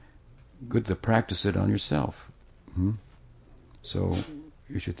 good to practice it on yourself. So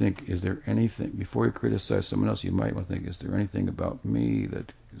you should think, is there anything, before you criticize someone else, you might want to think, is there anything about me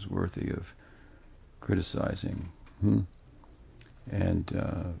that is worthy of criticizing?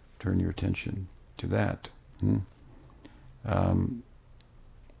 And turn your attention to that.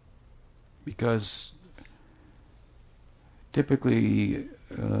 Because typically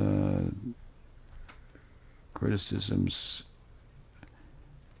criticisms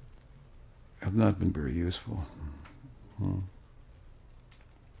have not been very useful.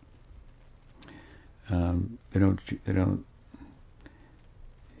 They don't.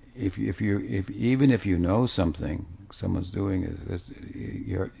 If even if you know something someone's doing,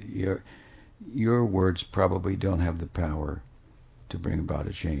 your words probably don't have the power to bring about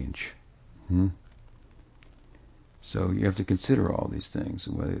a change. So you have to consider all these things,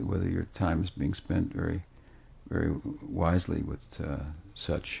 whether your time is being spent very, very wisely with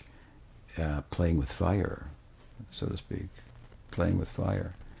such playing with fire, so to speak, playing with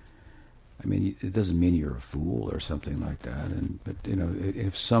fire. I mean, it doesn't mean you're a fool or something like that. But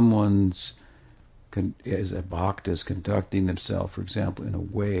if someone's as a bhakta is conducting themselves, for example, in a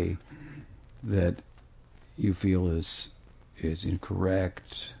way that you feel is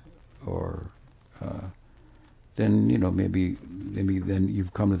incorrect, or then maybe then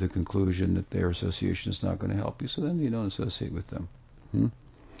you've come to the conclusion that their association is not going to help you, so then you don't associate with them.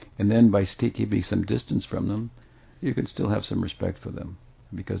 And then by keeping some distance from them, you can still have some respect for them,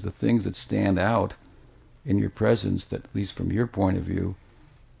 because the things that stand out in your presence, that at least from your point of view,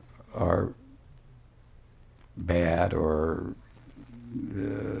 are bad or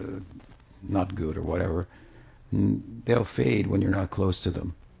not good or whatever, they'll fade when you're not close to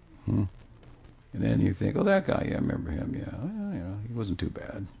them. And then you think, oh, that guy, yeah, I remember him, yeah, well, he wasn't too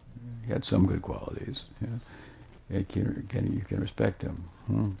bad. He had some good qualities. You can respect him.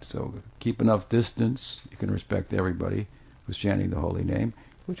 So keep enough distance, you can respect everybody who's chanting the holy name,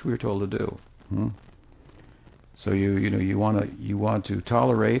 which we were told to do. So you want to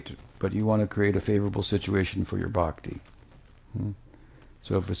tolerate, but you want to create a favorable situation for your bhakti.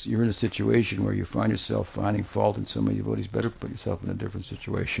 So if you're in a situation where you find yourself finding fault in so many devotees, better put yourself in a different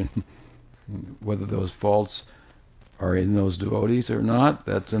situation. Whether those faults are in those devotees or not,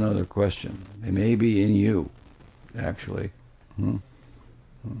 that's another question. They may be in you, actually. And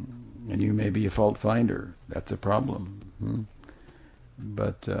you may be a fault finder. That's a problem.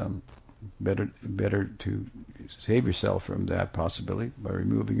 But better to save yourself from that possibility by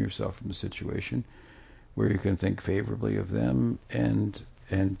removing yourself from the situation where you can think favorably of them, and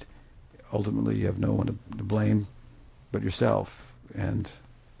ultimately you have no one to blame but yourself, and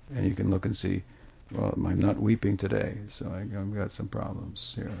you can look and see, well, I'm not weeping today, so I've got some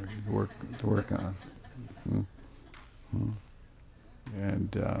problems here to work on.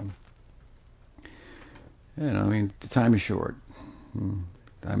 And I mean, the time is short.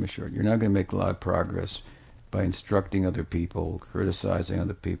 Time is short. You're not going to make a lot of progress by instructing other people, criticizing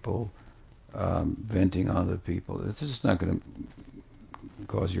other people, venting on other people. This is not going to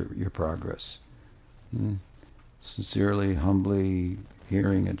cause your progress. Sincerely, humbly,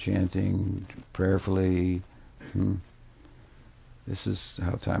 hearing and chanting, prayerfully. This is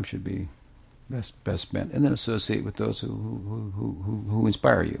how time should be best spent, and then associate with those who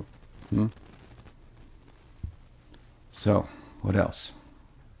inspire you. So, what else?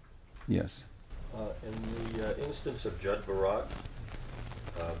 Yes. In the instance of Jud Bharat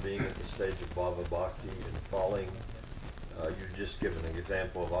being at the stage of Bhava Bhakti and falling, you've just given an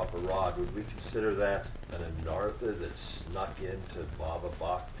example of aparad. Would we consider that an anartha that snuck into Bhava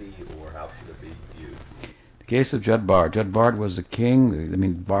Bhakti, or how should it be viewed? The case of Jud Bharat. Jud Bharat was a king. I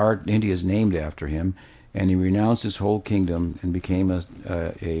mean, Bharat, India is named after him, and he renounced his whole kingdom and became a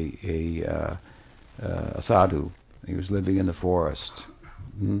sadhu. He was living in the forest,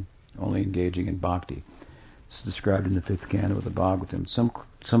 only engaging in bhakti. This is described in the 5th canto of the Bhagavatam.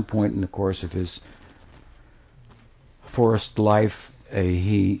 Some point in the course of his forest life,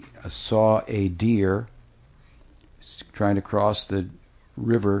 he saw a deer trying to cross the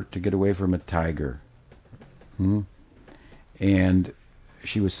river to get away from a tiger. And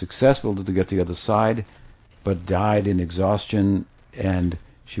she was successful to get to the other side, but died in exhaustion, and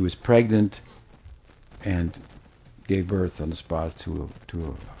she was pregnant and gave birth on the spot to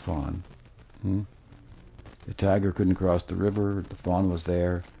a fawn. The tiger couldn't cross the river, the fawn was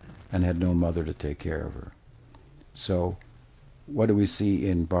there, and had no mother to take care of her. So, what do we see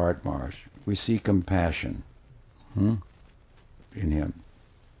in Bharat Maharaj? We see compassion in him,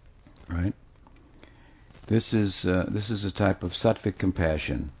 right? This is a type of sattvic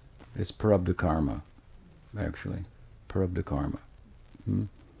compassion. It's prarabdha karma, actually. Prarabdha karma.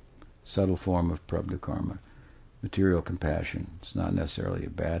 Subtle form of prarabdha karma. Material compassion. It's not necessarily a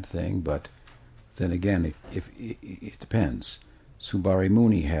bad thing, but then again, it depends. Subari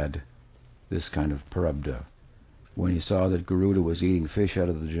Muni had this kind of prarabdha. When he saw that Garuda was eating fish out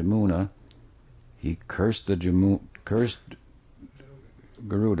of the Jamuna, he cursed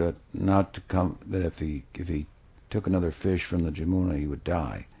Garuda not to come, that if he took another fish from the Jamuna, he would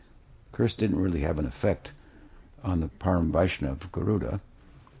die. Curse didn't really have an effect on the Param Vaishnava Garuda,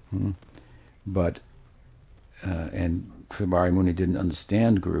 but and Subari Muni didn't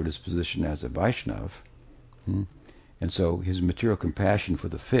understand Garuda's position as a Vaishnava, and so his material compassion for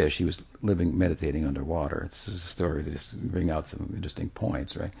the fish, he was meditating underwater. It's a story that just bring out some interesting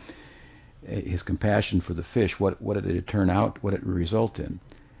points, right? His compassion for the fish, what did it turn out? What did it result in?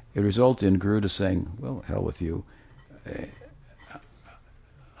 It resulted in Garuda saying, well, hell with you. I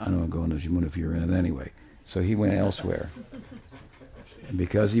don't want to go into Jamuna if you're in it anyway. So he went elsewhere. And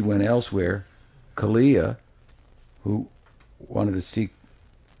because he went elsewhere, Kaliya, who wanted to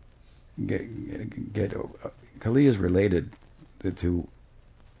Kaliya is related to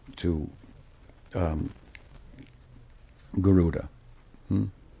Garuda.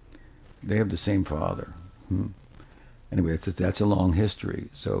 They have the same father. Anyway, that's a long history.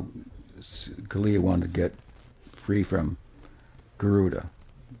 So Kaliya wanted to get free from Garuda.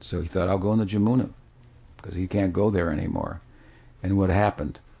 So he thought, I'll go in the Jamuna, because he can't go there anymore. And what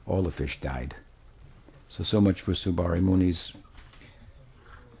happened? All the fish died. So much for Subari Muni's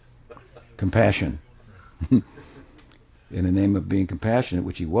compassion. In the name of being compassionate,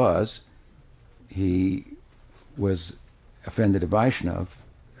 which he was offended a Vaishnav,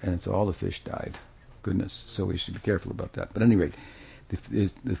 and so all the fish died. Goodness, so we should be careful about that. But at any rate,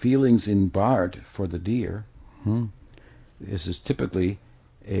 the feelings in Bharat for the deer, this is typically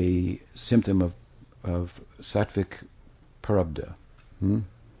a symptom of sattvic parabdha.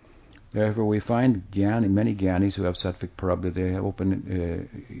 Therefore, we find many jnanis who have sattvic parabdha.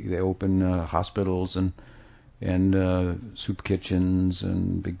 They open hospitals and soup kitchens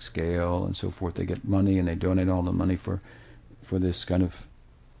and big scale and so forth. They get money and they donate all the money for this kind of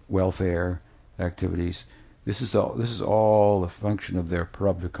welfare activities. This is all a function of their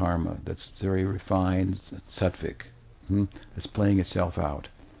prabdha karma. That's very refined, sattvic. That's playing itself out.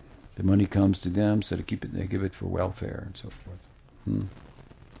 The money comes to them, so they give it for welfare and so forth.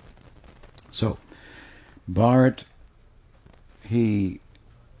 So, Bharat, he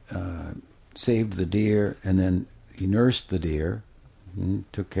saved the deer, and then he nursed the deer,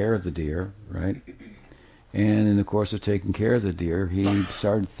 took care of the deer, right? And in the course of taking care of the deer, he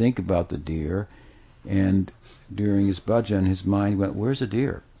started to think about the deer, and during his bhajan, his mind went, where's the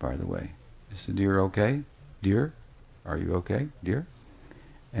deer, by the way? Is the deer okay? Deer? Are you okay, deer?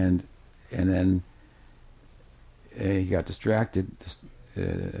 And then he got distracted,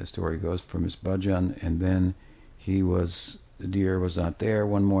 the story goes, from his bhajan, and then the deer was not there.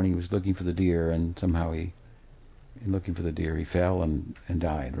 One morning he was looking for the deer, and somehow in looking for the deer, he fell and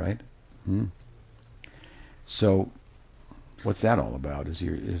died, right? So, what's that all about? Is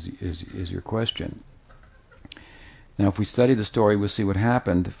your question? Now, if we study the story, we'll see what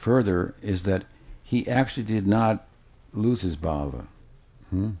happened further is that he actually did not lose his bhava.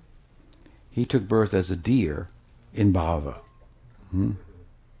 He took birth as a deer in bhava.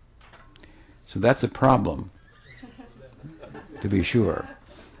 So that's a problem, to be sure.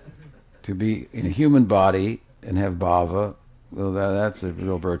 To be in a human body and have bhava, well, that's a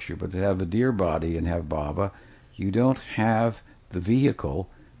real virtue. But to have a deer body and have bhava, you don't have the vehicle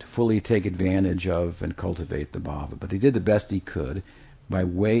to fully take advantage of and cultivate the bhava. But he did the best he could by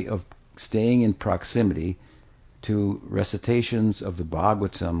way of staying in proximity to recitations of the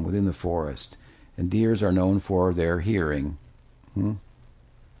Bhagavatam within the forest. And deers are known for their hearing.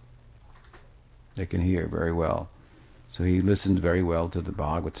 They can hear very well. So he listened very well to the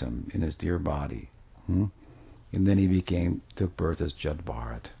Bhagavatam in his deer body. And then he took birth as Jad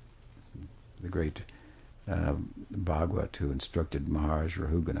Bharat, the great Bhagavad who instructed Maharaj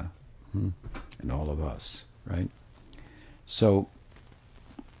Rahugana and all of us, right? So,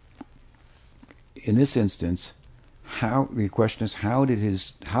 in this instance, the question is, how did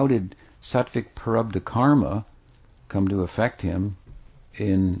sattvic parabdha karma come to affect him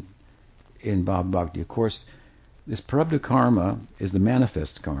in Bhava Bhakti? Of course, this parabdha karma is the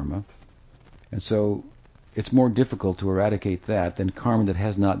manifest karma, and so it's more difficult to eradicate that than karma that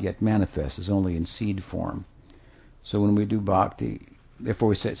has not yet manifest, is only in seed form. So when we do bhakti, therefore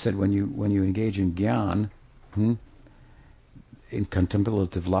we said when you engage in jnana, in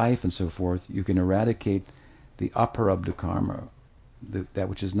contemplative life and so forth, you can eradicate the aparabdha karma, that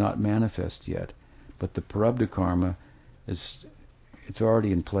which is not manifest yet. But the parabdha karma it's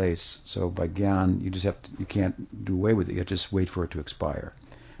already in place. So by jnana, you can't do away with it. You have to just wait for it to expire.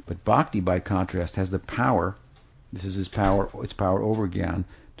 But bhakti, by contrast, has the power. This is its power over jnana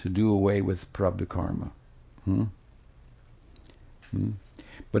to do away with parabdha karma.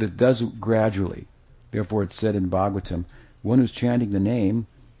 But it does gradually. Therefore, it's said in Bhagavatam, one who's chanting the name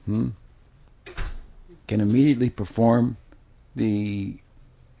can immediately perform the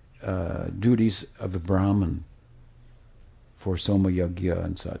duties of a Brahman for Soma Yagya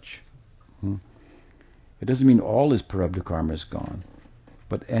and such. It doesn't mean all his parabdha karma is gone,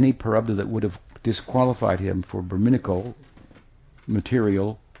 but any parabdha that would have disqualified him for Brahminical,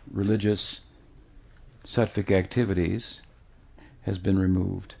 material, religious, sattvic activities has been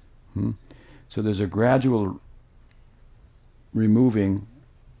removed. So there's a gradual removing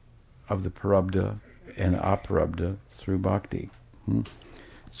of the parabdha and aparabdha through bhakti.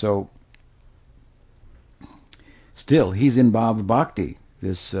 So still, he's in Bhava Bhakti,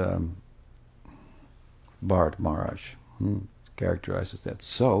 this Bharat Maharaj characterizes that.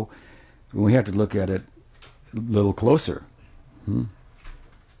 So we have to look at it a little closer.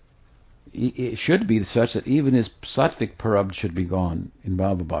 It should be such that even his sattvic parabdha should be gone in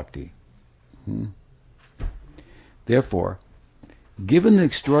Bhava Bhakti. Therefore, given the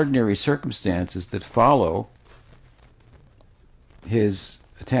extraordinary circumstances that follow his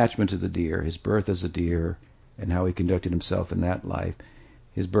attachment to the deer, his birth as a deer, and how he conducted himself in that life,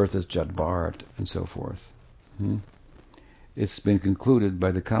 his birth as Jad Bharat, and so forth. It's been concluded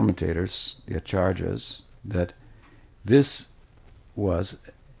by the commentators, the acharyas, that this was,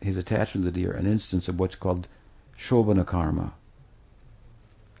 his attachment to the deer, an instance of what's called Shobhana karma,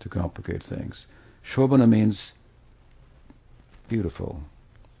 to complicate things. Shobhana means beautiful.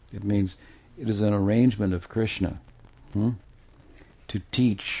 It means it is an arrangement of Krishna to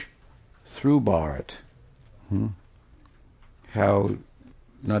teach through Bharat how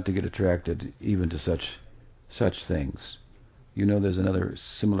not to get attracted even to such things. You know, there's another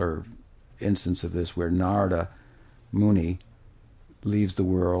similar instance of this where Narada Muni leaves the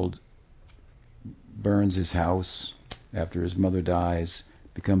world, burns his house after his mother dies,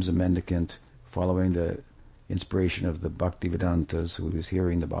 becomes a mendicant, following the inspiration of the Bhakti Vedantas who he was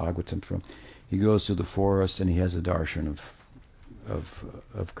hearing the Bhagavatam from. He goes to the forest and he has a darshan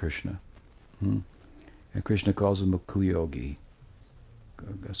of Krishna. And Krishna calls him a kuyogi,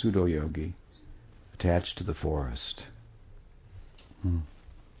 a pseudo-yogi, attached to the forest.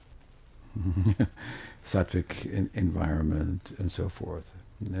 Sattvic environment and so forth.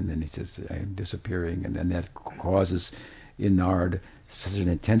 And then he says, I am disappearing, and then that causes in Nard such an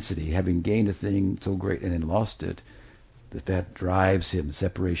intensity, having gained a thing so great and then lost it, that drives him.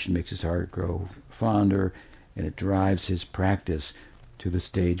 Separation makes his heart grow fonder, and it drives his practice to the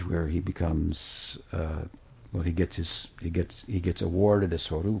stage where he becomes he gets awarded a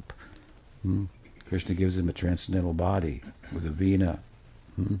swarup. Krishna gives him a transcendental body with a veena,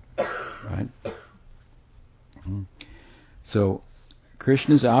 right? So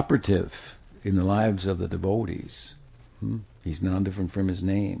Krishna's operative in the lives of the devotees. He's non-different from his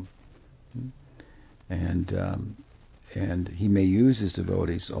name, and he may use his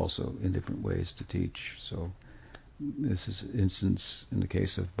devotees also in different ways to teach. So this is an instance in the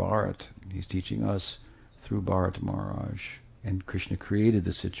case of Bharat. He's teaching us through Bharat Maharaj, and Krishna created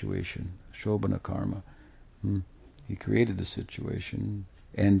the situation, Shobhana karma. He created the situation,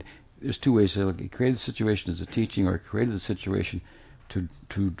 and there's two ways to look. He created the situation as a teaching, or he created the situation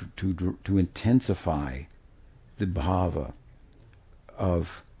to intensify the bhava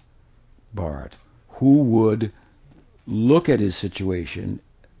of Bharat, who would look at his situation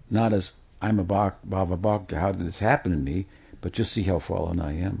not as I'm a bhava bhakta, how did this happen to me, but just see how fallen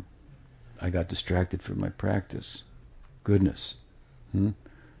I am. I got distracted from my practice. Goodness.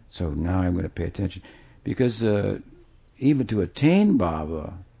 So now I'm going to pay attention. Because even to attain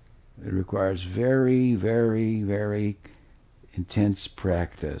bhava, it requires very, very, very intense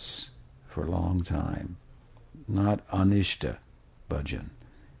practice for a long time. Not anishta bhajan.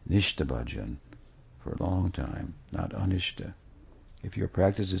 Nishta bhajan for a long time, not anishta. If your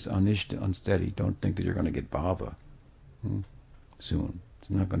practice is anishta, unsteady, don't think that you're going to get bhava soon. It's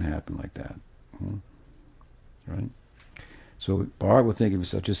not going to happen like that. Right? So Bharat will think of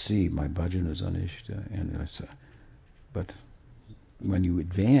himself, just see, my bhajan is anishta. But when you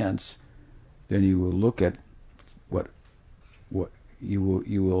advance, then you will look at what you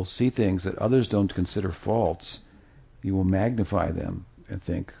will see things that others don't consider faults. You will magnify them and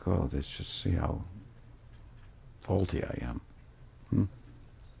think, oh, let's just see how faulty I am.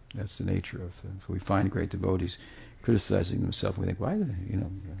 That's the nature of things. So we find great devotees criticizing themselves. We think, why?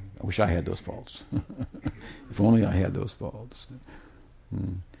 I wish I had those faults. If only I had those faults.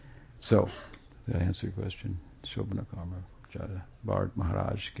 So, did I answer your question? Shobhana karma, Jada. Bharat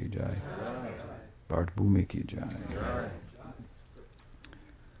Maharaj ki jai. Bharat Bhumi ki jai.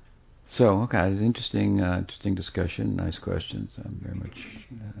 So, okay, it's an interesting discussion. Nice questions. I'm very much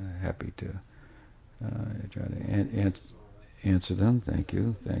happy to try to answer them. Thank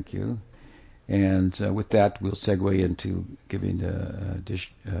you. And with that, we'll segue into giving the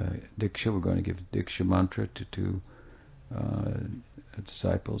Diksha. We're going to give Diksha mantra to two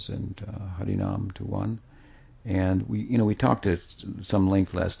disciples and Harinam to one. And we talked at some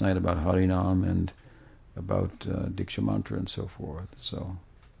length last night about Harinam and about Diksha mantra and so forth. So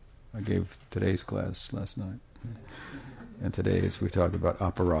I gave today's class last night. And today we talk about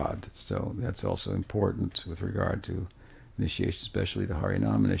aparad. So that's also important with regard to initiation, especially the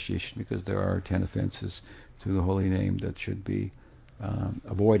Harinam initiation, because there are 10 offenses to the holy name that should be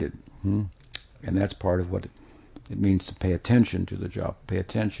avoided. And that's part of what it means to pay attention to the job, pay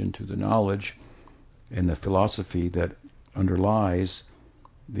attention to the knowledge and the philosophy that underlies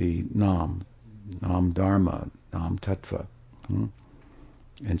the Nam Dharma, Nam Tattva.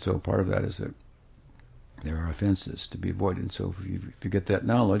 And so part of that is that there are offenses to be avoided. And so if you get that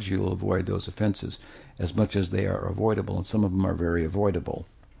knowledge, you'll avoid those offenses as much as they are avoidable. And some of them are very avoidable.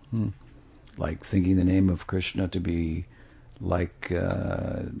 Like thinking the name of Krishna to be like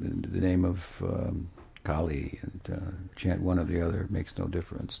the name of Kali, and chant one or the other. It makes no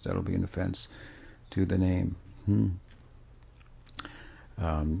difference. That'll be an offense to the name.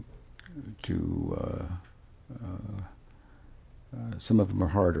 Some of them are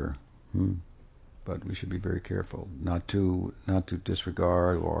harder, but we should be very careful not to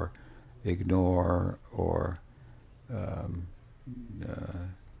disregard or ignore or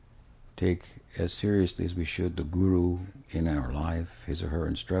take as seriously as we should the guru in our life, his or her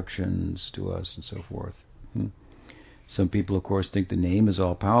instructions to us, and so forth. Some people, of course, think the name is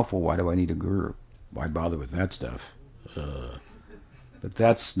all powerful. Why do I need a guru? Why bother with that stuff? But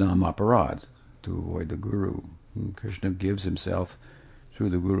that's nam-aparad, to avoid the guru. Krishna gives himself through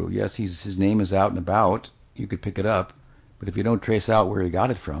the guru. Yes, his name is out and about. You could pick it up, but if you don't trace out where he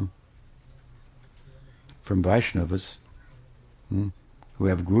got it from Vaishnavas, who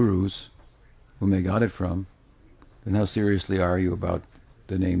have gurus, whom they got it from, then how seriously are you about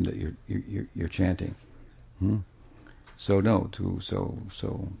the name that you're chanting? So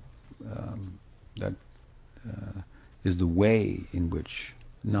that is the way in which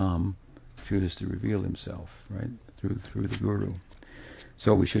Nam chooses to reveal himself, right? Through the guru.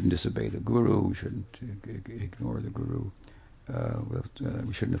 So we shouldn't disobey the guru. We shouldn't ignore the guru.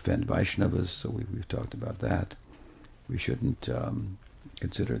 We shouldn't offend Vaishnavas. So we've talked about that. We shouldn't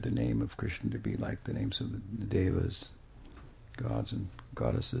consider the name of Krishna to be like the names of the devas, gods and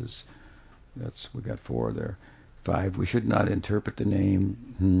goddesses. We got 4 there. 5. We should not interpret the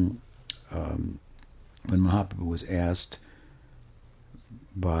name. When Mahaprabhu was asked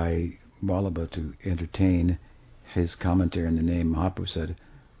by Vallabha to entertain his commentary on the name, Mahaprabhu said,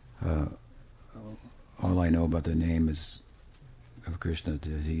 all I know about the name is of Krishna,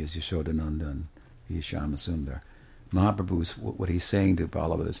 he is Yashodanandan, he is Shyamasundar. Mahaprabhu's, what he's saying to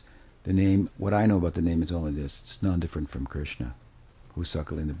Vallabha is, the name, what I know about the name is only this: it's none different from Krishna, who's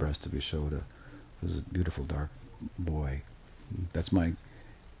suckling the breast of Yashoda, who's a beautiful dark boy. That's my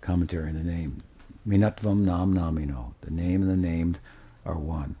commentary on the name. Minatvam nam namino. The name and the named are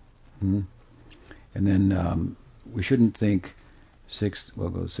one. And then we shouldn't think, we'll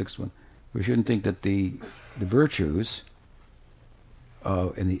go to the 6th one. We shouldn't think that the virtues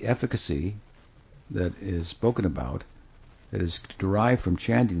and the efficacy that is spoken about, that is derived from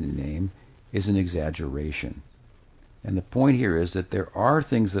chanting the name, is an exaggeration. And the point here is that there are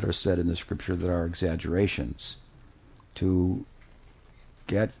things that are said in the scripture that are exaggerations to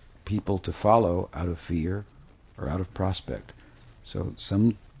get people to follow out of fear or out of prospect. So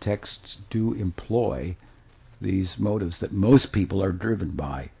some texts do employ these motives that most people are driven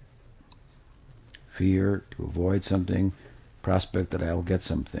by. Fear, to avoid something; prospect, that I'll get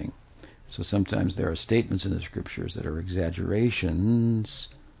something. So sometimes there are statements in the scriptures that are exaggerations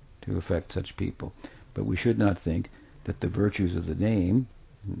to affect such people. But we should not think that the virtues of the name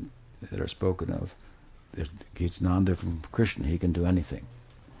that are spoken of, it's non-different from Krishna, he can do anything.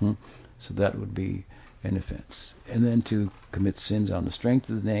 So that would be an offense. And then to commit sins on the strength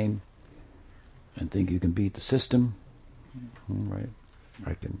of the name and think you can beat the system, right?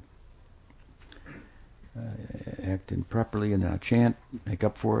 I can act improperly and then I chant, make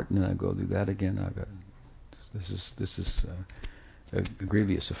up for it, and then I go do that again. This is a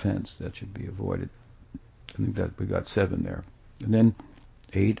grievous offense that should be avoided. I think that we got 7 there. And then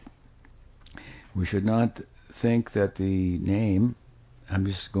 8, we should not think that the name, I'm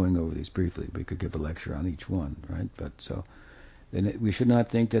just going over these briefly, we could give a lecture on each one, right? But so then we should not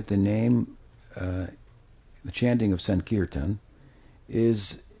think that the name, the chanting of Sankirtan,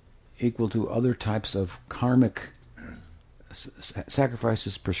 is equal to other types of karmic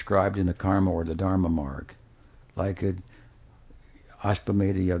sacrifices prescribed in the karma or the dharma marg, like a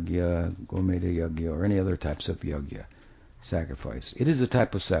Ashvamedha yagya, Gomedha yagya, or any other types of yagya sacrifice. It is a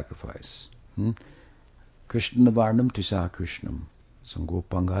type of sacrifice. Krishna varnam tisa Krishnam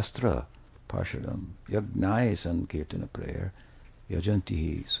sangopangastra parshadam yagnai sankirtana prayer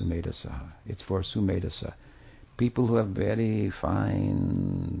yajantihi sumedasa. It's for sumedasa. People who have very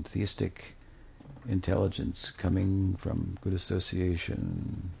fine theistic intelligence coming from good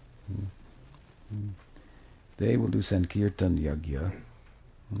association, they will do Sankirtan Yagya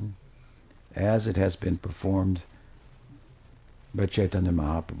as it has been performed by Chaitanya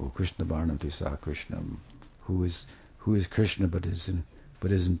Mahaprabhu, Krishna Varnam Tisa Krishnam, who is Krishna but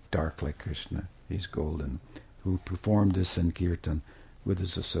isn't dark like Krishna. He's golden, who performed this Sankirtan with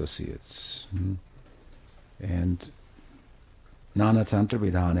his associates. And Nana Tantra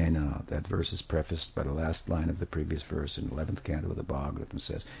Vidhanena, that verse is prefaced by the last line of the previous verse in the 11th canto of the Bhagavatam,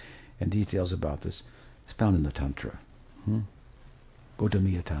 says, and details about this is found in the Tantra.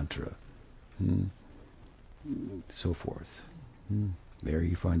 Gautamiya Tantra. so forth. There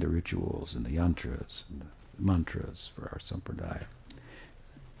you find the rituals and the yantras and the mantras for our sampradaya,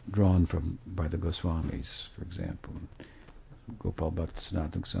 drawn from by the Goswamis, for example. Gopal Bhatta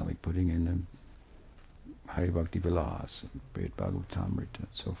Sanatana Goswami putting in the Hari Bhakti Vilas and Brihad Bhagavatamrita and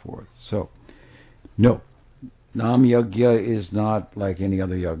so forth. So, no, Nam Yagya is not like any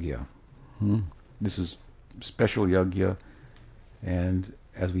other yagya. This is special yagya, and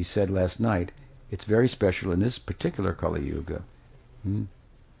as we said last night, it's very special in this particular Kali Yuga.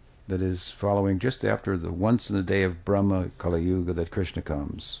 That is following just after the once in the day of Brahma Kali Yuga that Krishna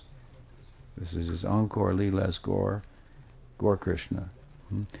comes. This is his encore Leela as Gaur Krishna.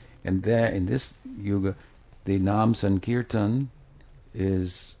 And there in this Yuga, the Nam Sankirtan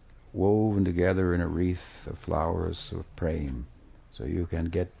is woven together in a wreath of flowers of prem. So you can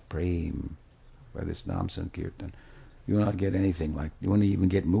get prem by this Nam Sankirtan. You will not get anything like, you won't even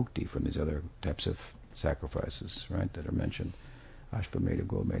get mukti from these other types of sacrifices, right, that are mentioned. Ashvamedha,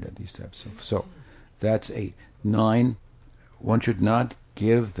 Gomedha, these types of. So that's 8. 9, one should not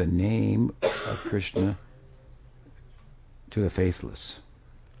give the name of Krishna to the faithless.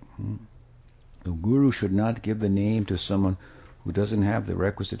 The guru should not give the name to someone who doesn't have the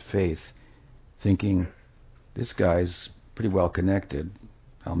requisite faith, thinking, this guy's pretty well connected,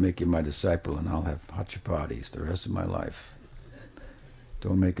 I'll make you my disciple and I'll have hot chapatis the rest of my life.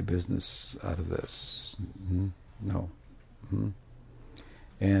 Don't make a business out of this. No.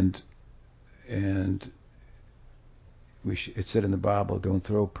 And it said in the Bible, don't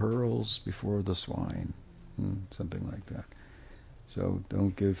throw pearls before the swine. Something like that. So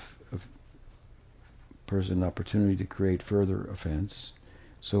don't give a person an opportunity to create further offense.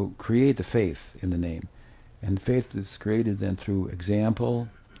 So create the faith in the name. And faith is created then through example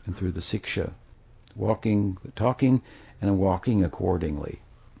and through the siksha, talking and walking accordingly.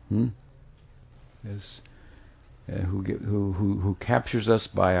 Yes. Who captures us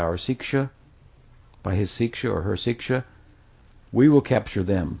by our siksha, by his siksha or her siksha, we will capture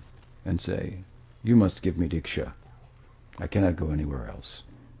them and say, you must give me diksha. I cannot go anywhere else.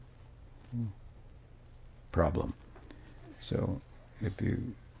 Problem. So if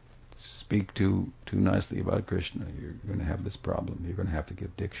you speak too nicely about Krishna, you're going to have this problem. You're going to have to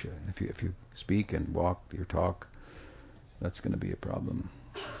give diksha. If you speak and walk your talk, that's going to be a problem.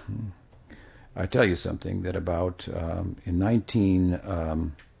 I tell you something that about in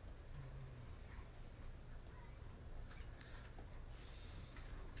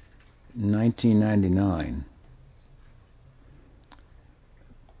 1999,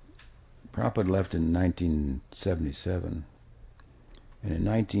 Prabhupada left in 1977, and in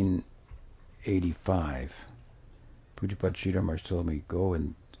 1985, Pujapad Sridhar Maharaj told me, go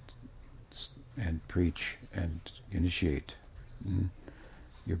and preach and initiate.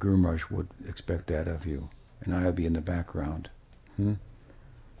 Your Guru Maharaj would expect that of you, and I'll be in the background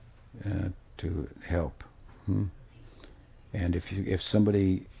to help. And if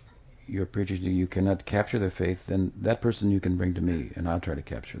somebody you're preaching to, you cannot capture their faith, then that person you can bring to me, and I'll try to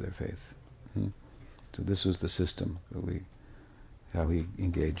capture their faith. So this was the system that how he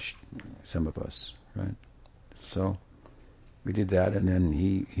engaged some of us, right? So we did that, and then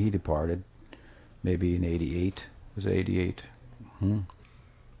he departed, maybe in 88. Was it 88?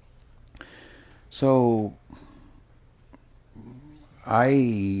 So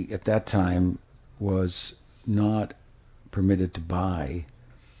I, at that time, was not permitted to buy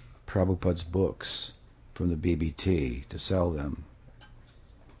Prabhupada's books from the BBT to sell them.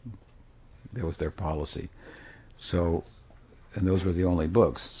 That was their policy. So, and those were the only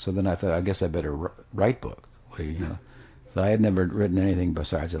books. So then I thought, I guess I better write book. So I had never written anything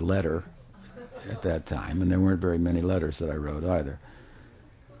besides a letter at that time, and there weren't very many letters that I wrote either.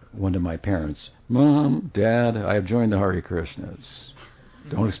 One to my parents, Mom, Dad, I have joined the Hare Krishnas.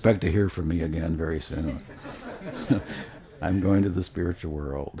 Don't expect to hear from me again very soon. I'm going to the spiritual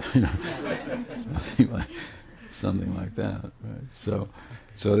world. Something like that. Right? So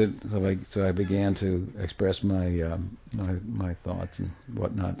I began to express my my thoughts and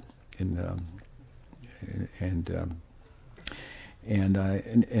whatnot, and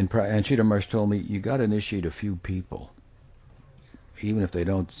Sridhar Maharaj told me, you got to initiate a few people, even if they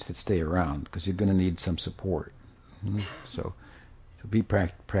don't stay around, because you're going to need some support. So be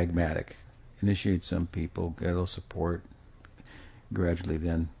pragmatic. Initiate some people, get a little support. Gradually,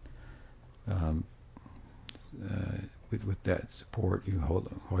 then, with that support, you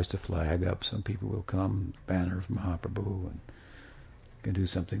hoist a flag up. Some people will come, banner of Mahaprabhu, and can do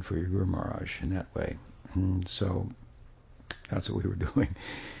something for your Guru Maharaj in that way. So that's what we were doing.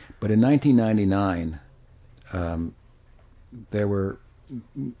 But in 1999, there were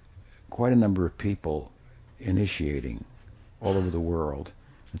quite a number of people initiating all over the world,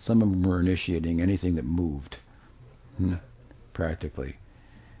 and some of them were initiating anything that moved, practically.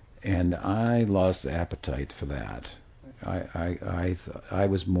 And I lost the appetite for that. I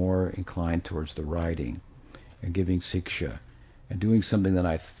was more inclined towards the writing and giving siksha and doing something that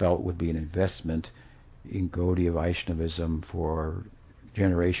I felt would be an investment in Gaudiya Vaishnavism for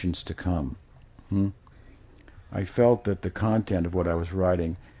generations to come. I felt that the content of what I was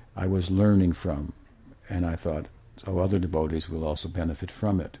writing, I was learning from, and I thought, so other devotees will also benefit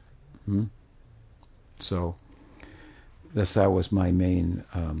from it. So that was my main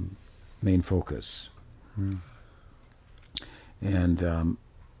focus. And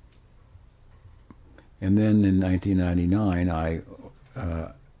then in 1999,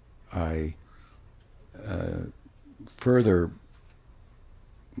 I further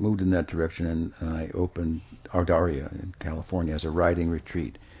moved in that direction, and I opened Audarya in California as a writing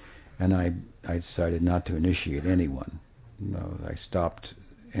retreat. And I decided not to initiate anyone. No, I stopped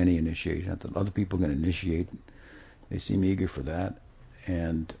any initiation. Other people can initiate. They seem eager for that.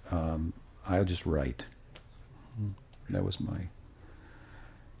 And I'll just write. That was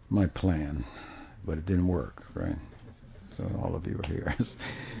my plan. But it didn't work, right? So all of you are here.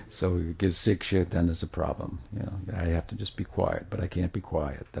 So you give siksha, then there's a problem. I have to just be quiet, but I can't be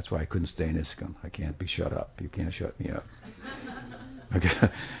quiet. That's why I couldn't stay in ISKCON. I can't be shut up. You can't shut me up.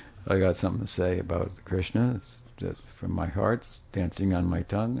 I got something to say about Krishna. It's just from my heart. It's dancing on my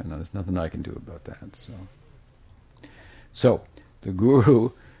tongue, and there's nothing I can do about that. So the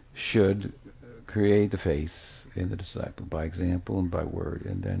guru should create the faith in the disciple by example and by word,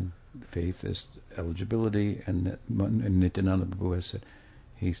 and then faith is eligibility. And Nityananda Prabhu has said,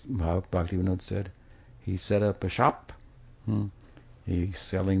 Bhaktivinoda said, he set up a shop. He's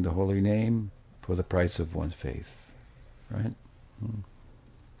selling the holy name for the price of one's faith, right?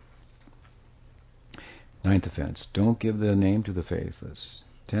 Ninth offense, don't give the name to the faithless.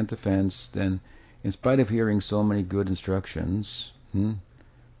 10th offense, then, in spite of hearing so many good instructions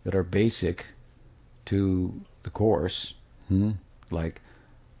that are basic to the course, like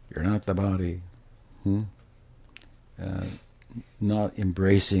you're not the body, not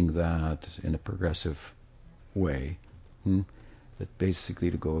embracing that in a progressive way, that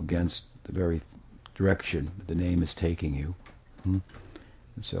basically to go against the very direction that the name is taking you. And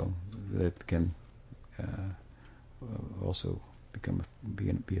so that can also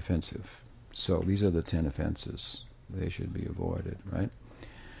be offensive. So these are the 10 offenses. They should be avoided, right?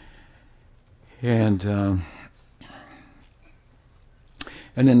 And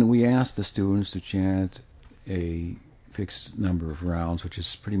then we asked the students to chant a fixed number of rounds, which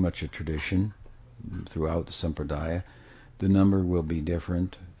is pretty much a tradition throughout the Sampradaya. The number will be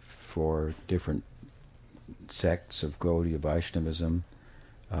different for different sects of Gaudiya Vaishnavism.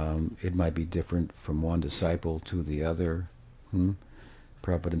 It might be different from one disciple to the other.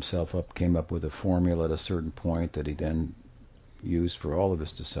 Prabhupada himself came up with a formula at a certain point that he then used for all of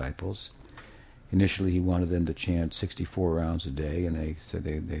his disciples. Initially, he wanted them to chant 64 rounds a day, and they said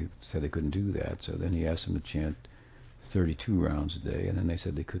they couldn't do that. So then he asked them to chant 32 rounds a day, and then they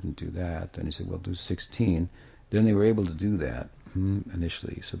said they couldn't do that. And he said, well, do 16. Then they were able to do that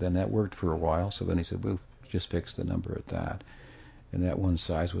initially. So then that worked for a while. So then he said, we'll just fix the number at that. And that one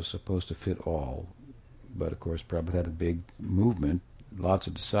size was supposed to fit all. But of course, Prabhupada had a big movement, lots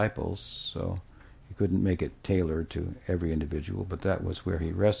of disciples, so he couldn't make it tailored to every individual, but that was where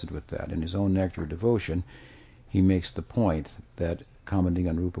he rested with that. In his own Nectar of Devotion, he makes the point that, commenting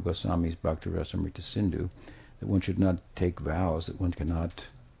on Rupa Goswami's Bhakti Rasamrita Sindhu, that one should not take vows that one cannot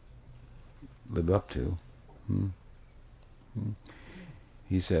live up to.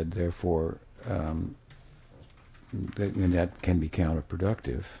 He said, therefore, that can be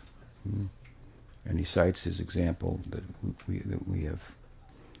counterproductive. And he cites his example that we have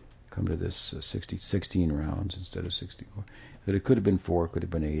come to this 16 rounds instead of 64. That it could have been 4, could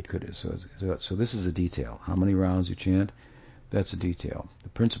have been 8, so this is a detail. How many rounds you chant, that's a detail. The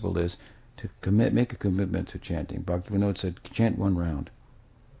principle is to make a commitment to chanting. Bhaktivinoda said, chant 1 round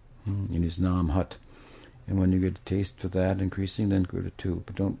in his Nam Hut. And when you get a taste for that increasing, then go to 2,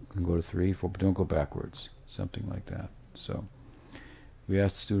 but don't go to 3, 4, but don't go backwards. Something like that. So we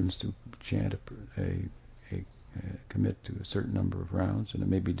asked the students to chant commit to a certain number of rounds, and it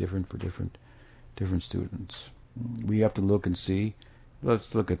may be different for different students. We have to look and see.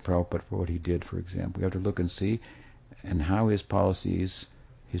 Let's look at Prabhupada for what he did, for example. We have to look and see and how his policies,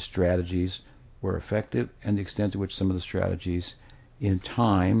 his strategies were effective, and the extent to which some of the strategies, in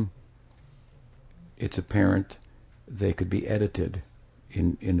time, it's apparent they could be edited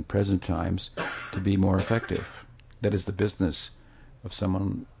in present times to be more effective. That is the business of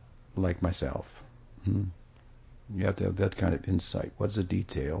someone like myself. You have to have that kind of insight. What's the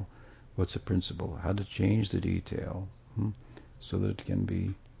detail? What's the principle? How to change the detail, so that it can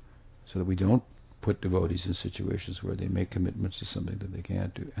be, so that we don't put devotees in situations where they make commitments to something that they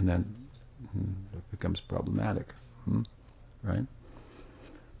can't do, and then it becomes problematic, right?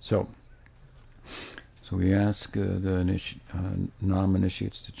 So we ask the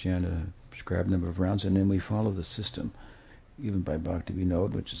non-initiates to chant a prescribed number of rounds, and then we follow the system, given by Bhakti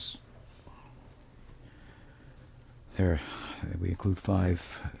Vinod, which is there. We include 5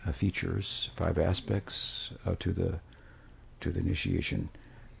 features, 5 aspects to the initiation: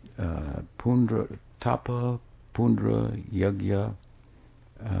 Pundra, Tapa, Pundra, Yagya,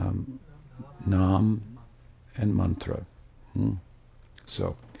 Nam, and Mantra.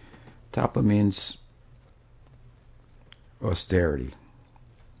 So, Tapa means austerity.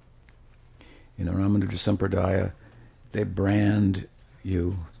 In the Ramanuja Sampradaya, they brand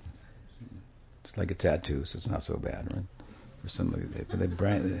you. It's like a tattoo, so it's not so bad, right? For somebody, but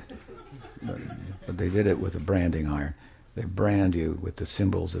they did it with a branding iron. They brand you with the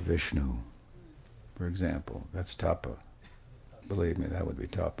symbols of Vishnu, for example. That's tapa. Believe me, that would be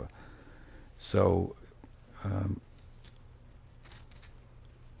tapa. So,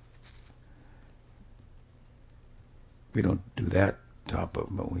 we don't do that tapa,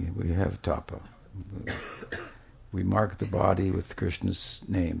 but we have tapa. We mark the body with Krishna's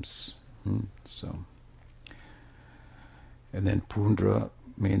names. So, and then Pundra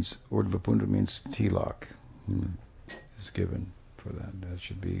means, Urdhva Pundra means tilak, is given for that. That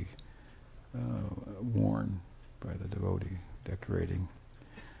should be worn by the devotee, decorating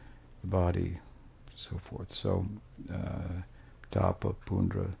the body, so forth. So, Tapa,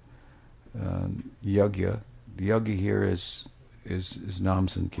 Pundra, Yagya. The Yagya here is Nam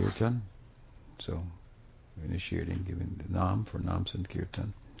Sankirtan. So, initiating, giving the Nam for Nam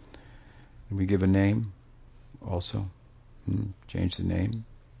Sankirtan. And we give a name also. Change the name.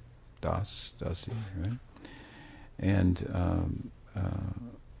 Das, Dasi, right? And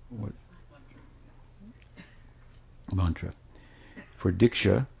what? Mantra. For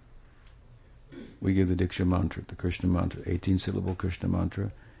Diksha, we give the Diksha mantra, the Krishna mantra, 18-syllable Krishna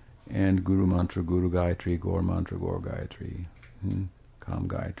mantra, and Guru mantra, Guru Gayatri, Gaur mantra, Gaur Gayatri, Kam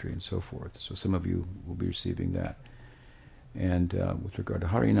Gayatri, and so forth. So some of you will be receiving that. And with regard to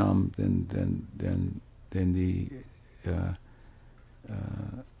Harinam, then the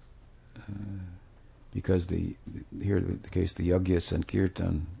because here the case the Yagya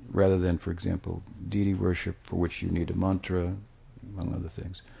Sankirtan, rather than, for example, deity worship, for which you need a mantra, among other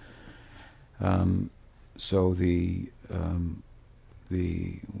things. So the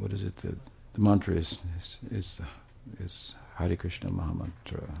what is it? The mantra is Hare Krishna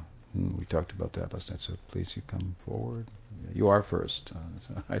Mahamantra. We talked about that last night. So please, you come forward. You are first.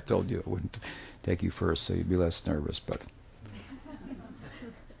 So I told you I wouldn't take you first, so you'd be less nervous. But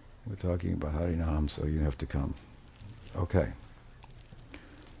we're talking about Harinam, so you have to come. Okay.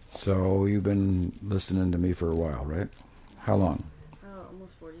 So you've been listening to me for a while, right? How long?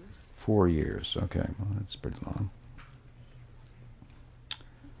 Almost 4 years. 4 years. Okay. Well, that's pretty long.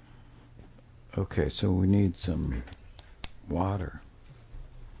 Okay, so we need some water.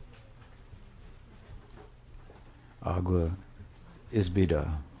 Agua is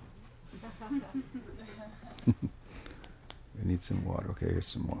vida. We need some water. Okay, here's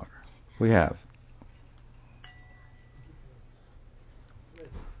some water. We have.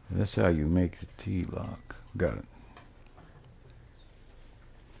 That's how you make the tea lock. Got it.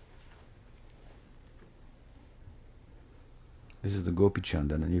 This is the Gopi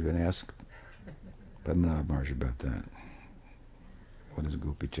Chandan, and you can ask Padmanabh Maharaj about that. What is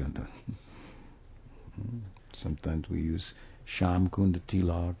Gopi Chandan? Sometimes we use Sham Kunda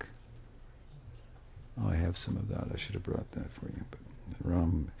Tilak. Oh, I have some of that. I should have brought that for you. But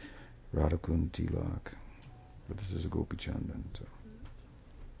Ram Radhakund Tilak. But this is a Gopi Chandan, so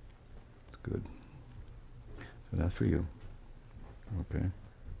it's good. So that's for you. Okay.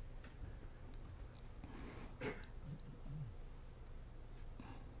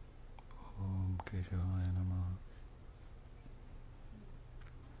 Om Keshavaya Namaha.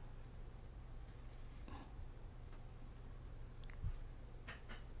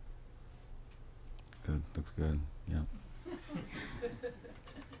 Good, looks good. Yeah.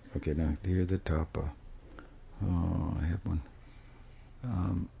 Okay, now here's the tapa. Oh, I have one.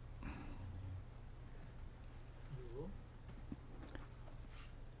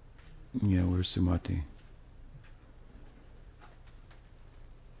 Yeah, where's Sumati?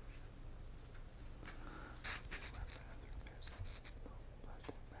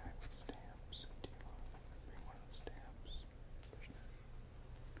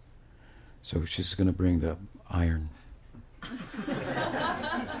 So she's going to bring the iron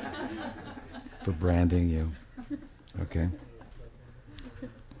for branding you. Okay?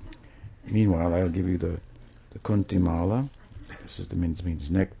 Meanwhile, I'll give you the Kunti Mala. This is means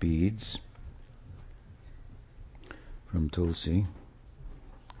neck beads from Tulsi.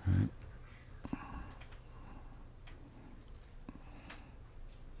 Right.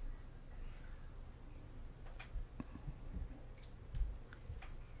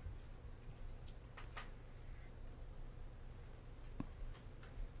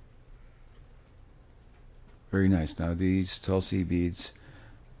 Very nice. Now these Tulsi beads,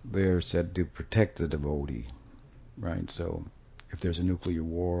 they're said to protect the devotee, right? So if there's a nuclear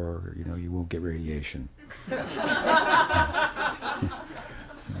war, you won't get radiation.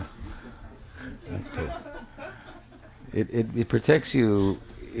 It protects you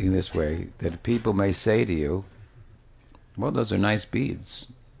in this way that people may say to you, well, those are nice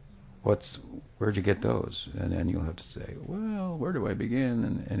beads. Where'd you get those? And then you'll have to say, well, where do I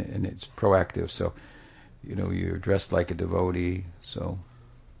begin? And it's proactive. So, you're dressed like a devotee, so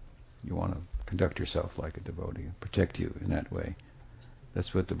you want to conduct yourself like a devotee, protect you in that way.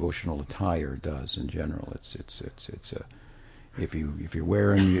 That's what devotional attire does in general. It's a if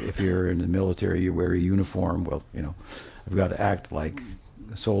you're in the military, you wear a uniform. Well, I've got to act like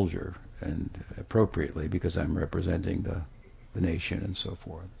a soldier and appropriately because I'm representing the nation and so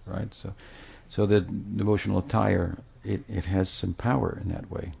forth, right? So the devotional attire it has some power in that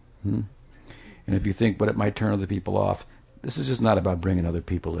way. And if you think, but it might turn other people off, this is just not about bringing other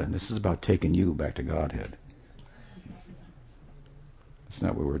people in. This is about taking you back to Godhead. It's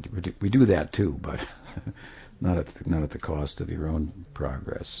not what we do that too, but not at the cost of your own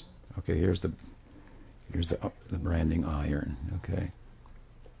progress. Okay, here's the branding iron. Okay,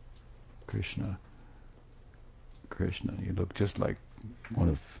 Krishna, you look just like one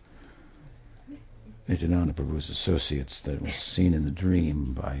of Nityananda Prabhu's associates that was seen in the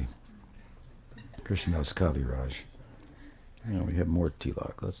dream by Krishnadas Kaviraj. We have more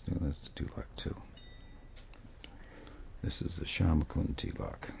tilak. Let's do tilak too. This is the Shamakun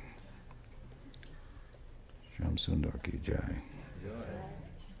tilak. Sham Sundar ki jai.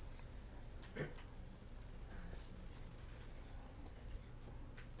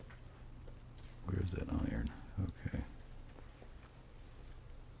 Where's that iron? Okay.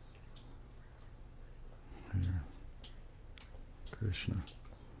 Here. Krishna.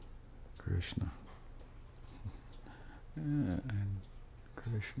 And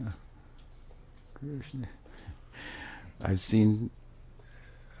Krishna. I've seen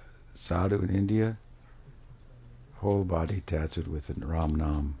sadhu in India, whole body tattooed with a Ram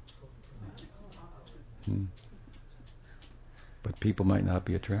Nam. But people might not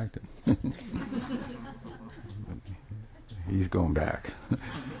be attracted. He's going back.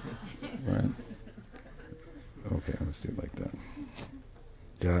 Right? Okay, let's do it like that.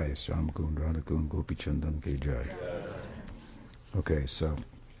 Jai, Shamakun, Radhakun, Gopi Chandan Ke Jai. Okay, so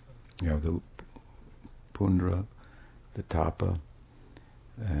you have the Pundra, the Tapa,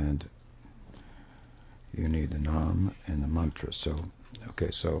 and you need the Nam and the mantra. So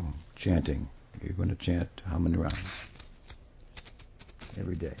chanting. You're going to chant how many rounds?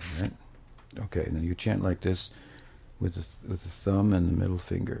 Every day, right? Okay, and then you chant like this with the thumb and the middle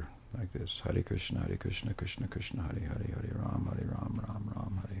finger, like this. Hare Krishna, Krishna Krishna, Hare Hare, Hare Ram,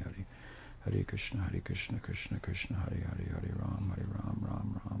 Ram, Hare Hare. Hare Krishna, Krishna Krishna, Hare Hare, Hare Ram, Ram,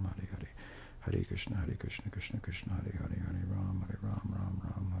 Hare Hare. Hare Krishna, Krishna Krishna, Hare Hare, Hare Ram,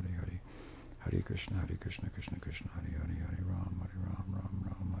 Ram, Hare Hare. Hare Krishna, Krishna Krishna, Hare Hare, Hare Ram, Ram,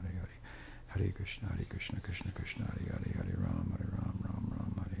 Hare Hare. Hare Krishna, Krishna Krishna, Hare Hare, Hare Ram, Ram,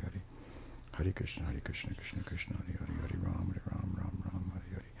 Hare Hare. Hare Krishna, Krishna Krishna, Hare Hare, Hare Ram, Hare Hare.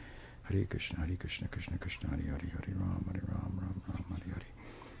 Hare Krishna, Krishna Krishna, Hare Hare, Hare Ram, Ram, Hare Hare.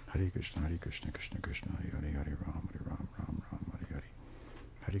 Hare Krishna, Krishna Krishna, Hare Hare, Hare Ram, Ram, Hare Hare.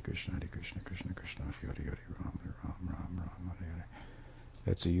 Hare Krishna, Krishna Krishna, Hare Hare, Hare Ram, Ram, Hare Hare.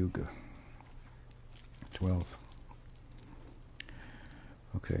 That's a yuga. 12.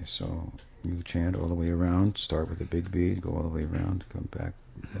 Okay, so you chant all the way around. Start with a big bead, go all the way around, come back.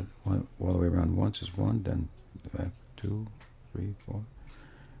 All the way around once is 1, then back 2, 3, 4,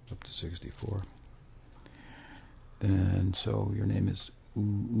 up to 64. Then, so your name is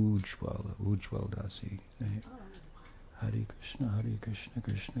Ujjwal Dasi. Hare Krishna, Krishna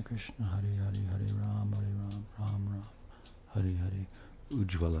Krishna, Hare Hare, Hare Ram, Ram, Hare Hare.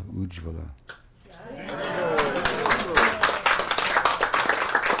 Ujjwala.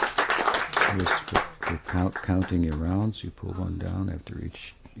 For counting your rounds, you pull one down after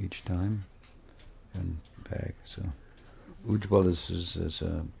each time, and back. So Ujjwala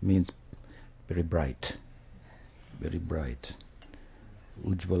means very bright, very bright.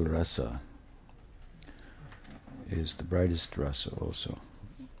 Ujjval rasa is the brightest rasa also.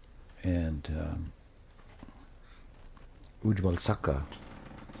 And Ujjval Sakha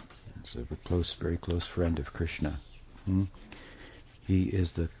is a very close friend of Krishna. He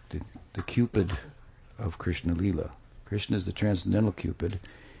is the Cupid of Krishna Lila. Krishna is the transcendental Cupid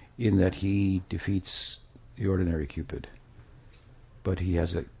in that he defeats the ordinary Cupid. But he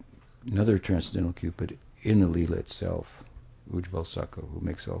has another transcendental Cupid in the Lila itself, Ujjval Sakha, who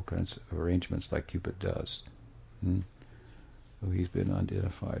makes all kinds of arrangements like Cupid does. So he's been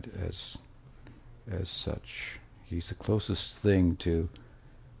identified as such. He's the closest thing to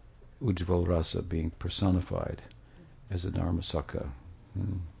Ujjval Rasa being personified as a Dharma Sakha.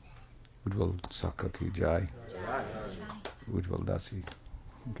 Ujjval Sakha ki jai. Ujjval Dasi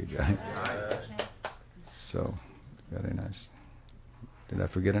ki jai. So, very nice. Did I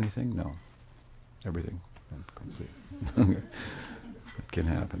forget anything? No. Everything. Complete. It can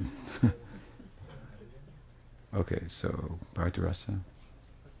happen. Okay, so Bhakti Rasa.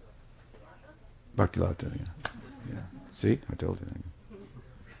 Bhakti Lata, yeah. See? I told you.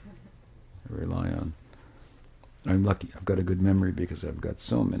 I rely on. I'm lucky. I've got a good memory because I've got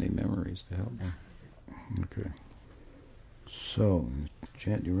so many memories to help me. Okay. So,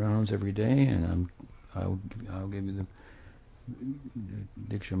 chant your rounds every day, and I'll give you the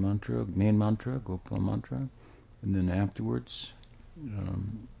Diksha mantra, main mantra, Gopal mantra, and then afterwards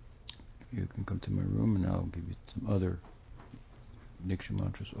you can come to my room and I'll give you some other Diksha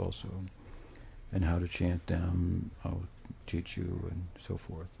mantras also, and how to chant them. I'll teach you and so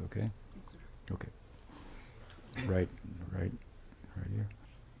forth. Okay? Okay. Right here.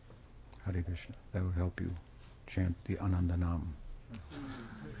 Hare Krishna. That will help you chant the Anandanam.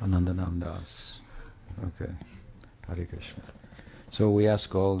 Anandanam Das. Okay. Hare Krishna. So we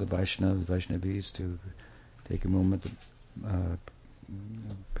ask all the Vaishnavis to take a moment to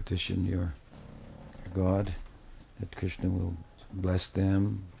petition your God that Krishna will bless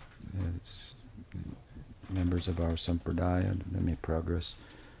them as members of our sampradaya, and they may progress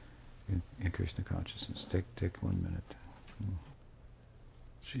in Krishna consciousness. Take 1 minute.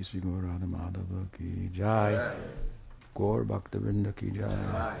 Shri Sri Gaur Radha Madhava ki jai. Gaur Bhakta Vrinda ki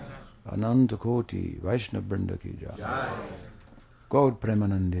jai. Ananta Koti Vaishnav Vrinda ki jai. Gaur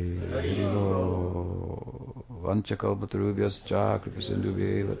Premanande Haribo Vanchakalpatarubhyascha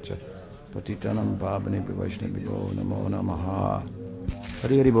Kripasindhubhyevacha Patitanam Pavanebhyo Vaishnavibho Namo Namaha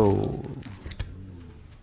Hari Haribo.